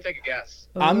just gonna take a guess.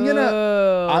 I'm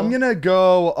gonna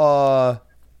go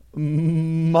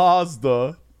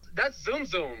Mazda. That's Zoom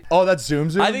Zoom. Oh, that's Zoom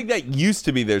Zoom. I think that used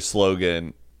to be their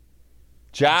slogan.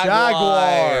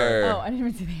 Jaguar. Oh, I didn't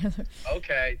even see the other.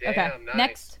 Okay, damn, Okay, nice.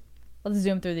 next. Let's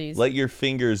zoom through these. Let your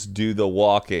fingers do the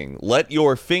walking. Let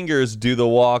your fingers do the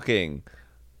walking.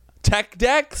 Tech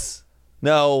decks?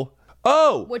 No.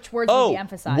 Oh. Which words would be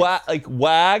emphasized? Like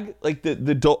wag, like the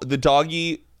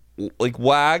doggy, like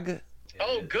wag.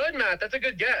 Oh, good, Matt. That's a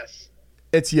good guess.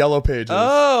 It's Yellow Pages.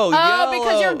 Oh,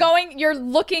 because you're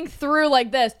looking through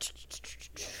like this.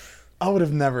 I would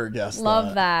have never guessed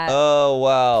Love that. Oh,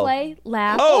 wow. Play,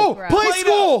 laugh, grow. Play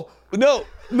School.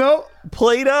 No.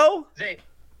 Play-Doh? Zane,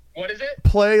 what is it?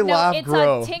 Play, laugh,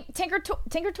 grow. It's Tinker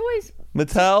Toys.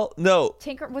 Mattel? No.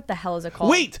 Tinker. What the hell is it called?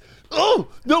 Wait. Oh,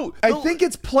 no. I think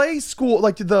it's Play School,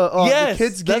 like the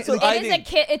kids game. That's what I It is a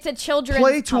kid. It's a children's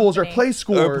Play Tools or company. Play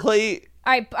School Or play...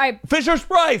 All right. Fisher's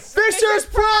Price. Fisher's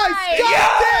Price.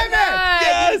 God damn it.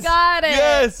 Yes. You got it.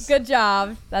 Yes. Good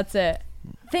job. That's it.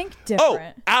 Think Oh,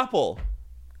 different. Apple.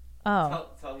 Oh.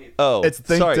 Oh, It's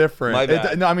Think sorry. Different. My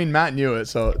bad. No, I mean, Matt knew it,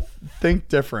 so Think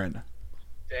Different.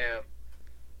 Damn.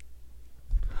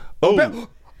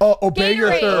 Obey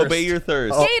your Gatorade. thirst. Obey your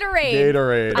thirst. Gatorade.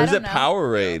 Gatorade. I Or is don't it know.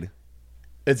 Powerade?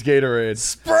 It's Gatorade.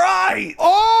 Sprite.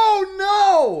 Oh,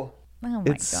 Oh my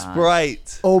It's God.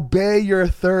 Sprite. no. Obey your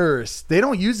thirst. They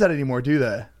don't use that anymore, do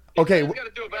they? Okay. You gotta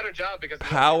do a better job because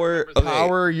Power.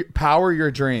 Okay. Power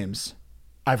your dreams.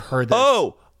 I've heard this.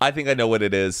 Oh, I think I know what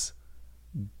it is.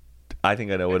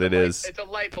 It's a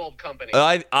light bulb company.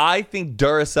 I think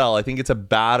Duracell. I think it's a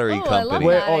battery Oh, I love company.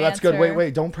 Wait, that that's good. answer.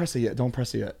 Wait, don't press it yet.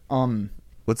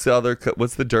 What's the other?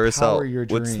 What's the Duracell? Power your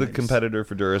What's the dreams. Oh. competitor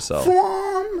for Duracell?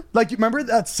 Thwom. Like, you remember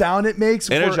that sound it makes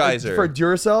Energizer. for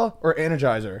Duracell or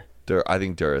Energizer? I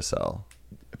think Duracell.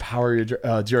 Power your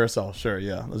Duracell. Sure,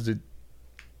 yeah. Let's do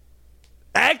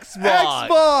Xbox.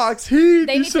 Xbox. They You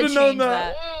need should to have known change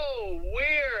that. that. Whoa,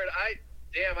 weird. I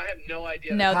had no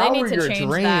idea. No, Power they need to your change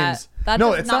dreams. that. That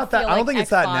No, does it's not that. feel I don't like think it's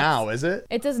that Xbox. now, is it?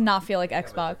 It does not feel like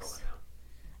Xbox.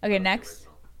 Okay, next.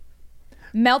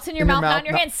 Melt in your mouth, not in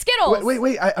your hand. Skittles.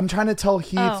 Wait. I'm trying to tell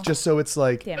Heath Oh. just so it's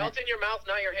like Damn Melt it. in your mouth,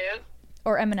 not your hand.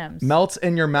 Or M&M's. melts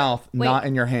in your mouth, Wait. not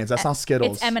in your hands. That's not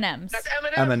Skittles. It's M&M's. That's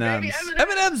M&M's. M&Ms. Baby,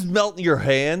 M&M's melt in your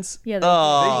hands. Yeah, they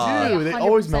Oh. do. They Yeah,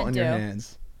 always 100% melt in your do.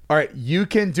 hands. All right, you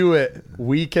can do it.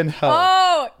 We can help.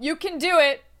 Oh, you can do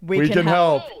it. We can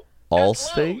help. Oh, that's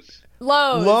Allstate.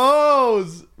 Lowe's. Lowe's.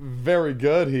 Lowe's. Very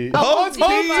good, Heath. Home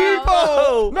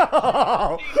Depot.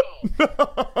 No.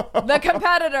 The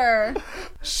competitor.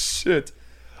 Shit.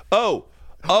 Oh.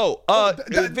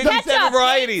 57 Ketchup.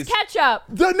 varieties. Ketchup.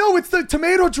 No, it's the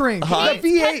tomato drink. Heinz The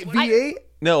V8. V8.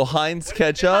 No, Heinz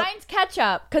ketchup. Heinz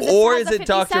ketchup. Or is it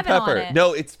Dr. 57 on Pepper? it.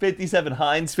 No, it's 57.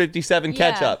 Heinz 57 Yeah.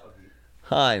 ketchup.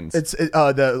 Heinz.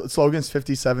 The slogan's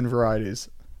 57 varieties.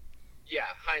 Yeah,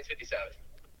 Heinz 57.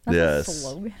 That's Yes. a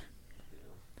slogan.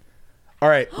 All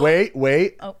right,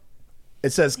 wait. Oh. It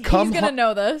says He's gonna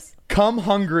know this. come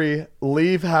hungry,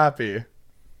 leave happy.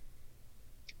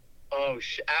 Oh,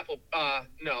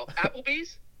 no.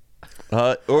 Applebee's?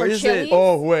 Or is Chili's? it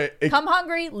Oh wait. Come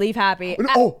hungry, leave happy.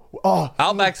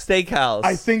 Outback Steakhouse?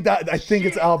 I think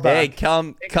it's Outback. Hey,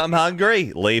 come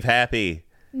hungry, leave happy.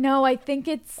 No, I think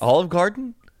it's. Olive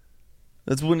Garden?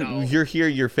 That's when you're here,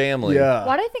 your family. Yeah.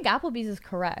 Why do I think Applebee's is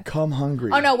correct? Come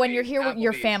hungry. Oh no, when you're here with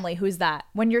your Applebee's. family, who's that?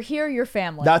 When you're here, your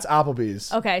family. That's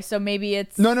Applebee's. Okay, so maybe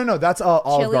it's. No. That's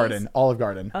Olive Chili's? Garden. Olive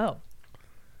Garden. Oh.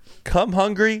 Come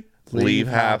hungry, leave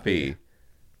happy.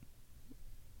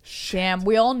 Damn,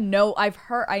 we all know.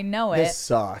 I know it. This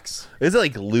sucks. Is it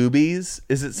like Lubies?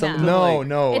 Is it something? No, like,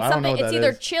 no. It's I don't know something. what It's that either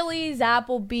is. Chili's,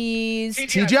 Applebee's,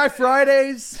 TGI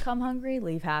Fridays. Come hungry,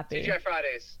 leave happy. TGI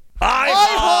Fridays.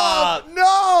 IHOP.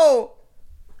 No.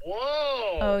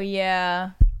 Whoa. Oh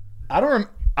yeah. I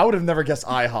would have never guessed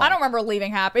IHOP. I don't remember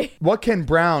leaving happy. What can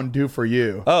Brown do for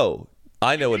you? Oh,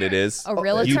 I know what it is. A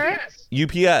realtor?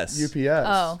 Yes. UPS.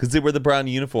 Oh. Because they wear the brown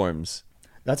uniforms.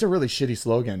 That's a really shitty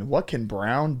slogan. What can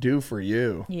Brown do for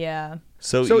you? Yeah.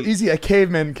 So easy, a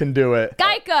caveman can do it.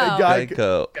 Geico.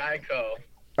 Geico. Geico.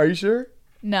 Are you sure?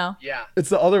 No. Yeah. It's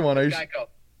the other one. Are you Geico.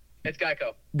 It's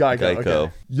Geico. Geico. Geico.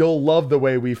 Okay. You'll love the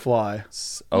way we fly.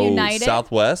 Oh, United?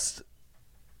 Southwest.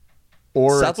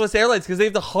 Or Southwest Airlines because they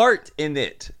have the heart in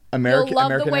it. American, You'll love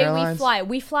American the way Airlines. we fly.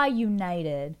 We fly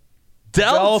United.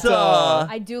 Delta.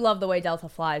 I do love the way Delta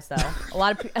flies, though.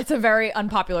 It's a very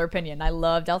unpopular opinion. I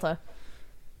love Delta.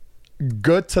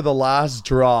 Good to the last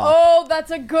drop. Oh,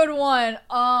 that's a good one.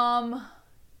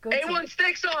 A1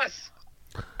 steak sauce.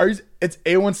 It's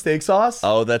A1 steak sauce.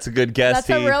 Oh, that's a good guess. That's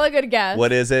a really good guess.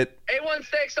 What is it? A1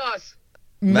 steak sauce.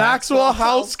 Maxwell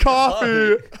House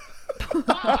Coffee.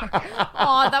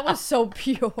 Oh, that was so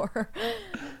pure.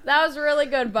 That was really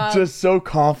good, Bob. Just so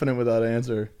confident with that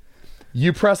answer.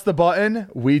 You press the button,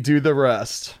 we do the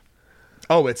rest.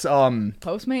 Oh, it's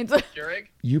Postmates. Keurig.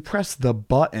 you press the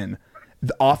button.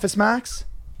 The Office Max?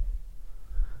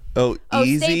 Oh,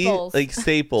 easy. Staples. Like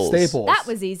Staples. Staples. That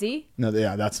was easy. No,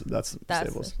 yeah, that's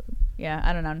Staples. Yeah,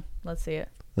 I don't know. Let's see it.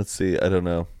 Let's see. I don't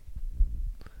know.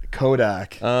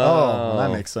 Kodak. Oh. Well,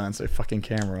 that makes sense. A fucking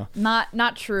camera.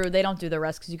 Not true. They don't do the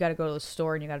rest because you got to go to the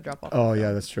store and you got to drop off. Oh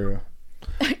yeah, that's true.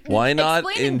 Why not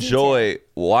Explain in enjoy?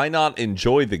 Why not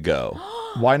enjoy the go?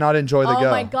 Why not enjoy the Oh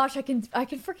go? my gosh, I can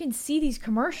freaking see these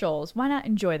commercials. Why not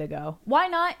enjoy the go? Why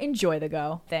not enjoy the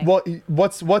go thing? Well,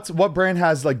 what brand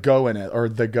has like go in it or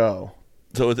the go?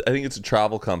 So I think it's a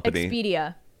travel company.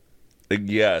 Expedia.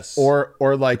 Yes. Or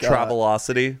like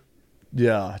Travelocity.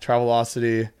 Yeah,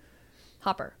 Travelocity.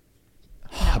 Hopper.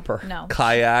 Hopper. No.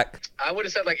 Kayak. I would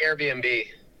have said like Airbnb.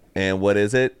 And what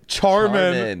is it?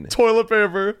 Charmin. Toilet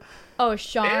paper. Oh,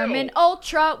 Charmin Ew.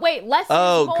 Ultra. Wait, less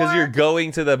Oh, is more. because you're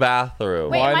going to the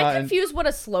bathroom. Wait, Why am not I confused what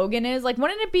a slogan is? Like,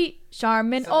 wouldn't it be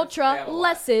Charmin Ultra,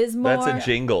 less is more? That's a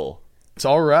jingle. It's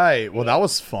all right. Well, that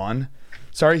was fun.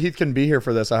 Sorry Heath couldn't be here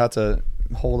for this. I had to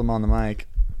hold him on the mic.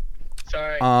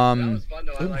 Sorry. That was fun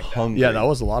though. I like that. Hungry. Yeah, that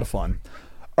was a lot of fun.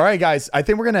 All right, guys. I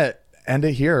think we're gonna end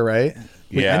it here, right?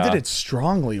 We Yeah. ended it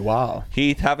strongly. Wow.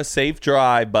 Heath, have a safe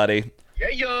drive, buddy. Yeah,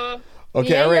 yeah.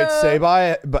 Okay, Yeah, all right. yeah. Say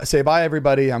bye. Say bye,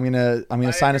 everybody. I'm gonna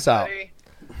Bye, sign us out. everybody.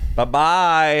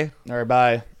 Bye-bye. All right,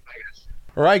 bye.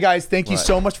 All right, guys. Thank you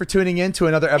so much for tuning in to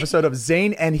another episode of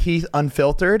Zane and Heath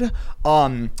Unfiltered.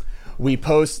 We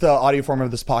post the audio form of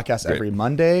this podcast every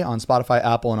Monday on Spotify,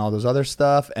 Apple, and all those other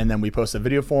stuff. And then we post a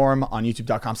video form on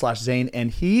youtube.com/Zane and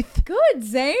Heath Good,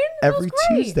 Zane. That every was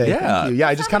great. Tuesday. Yeah. Thank you. Yeah,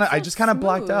 I just kind of smooth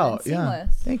blacked and out. Yeah.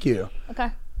 seamless. Thank you. Okay.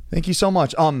 Thank you so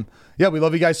much. Yeah, we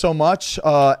love you guys so much.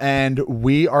 And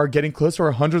we are getting close to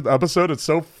our 100th episode. It's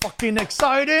so fucking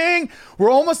exciting. We're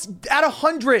almost at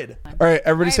 100. All right,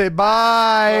 everybody say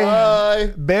bye.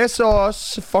 Bye.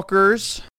 Besos, fuckers.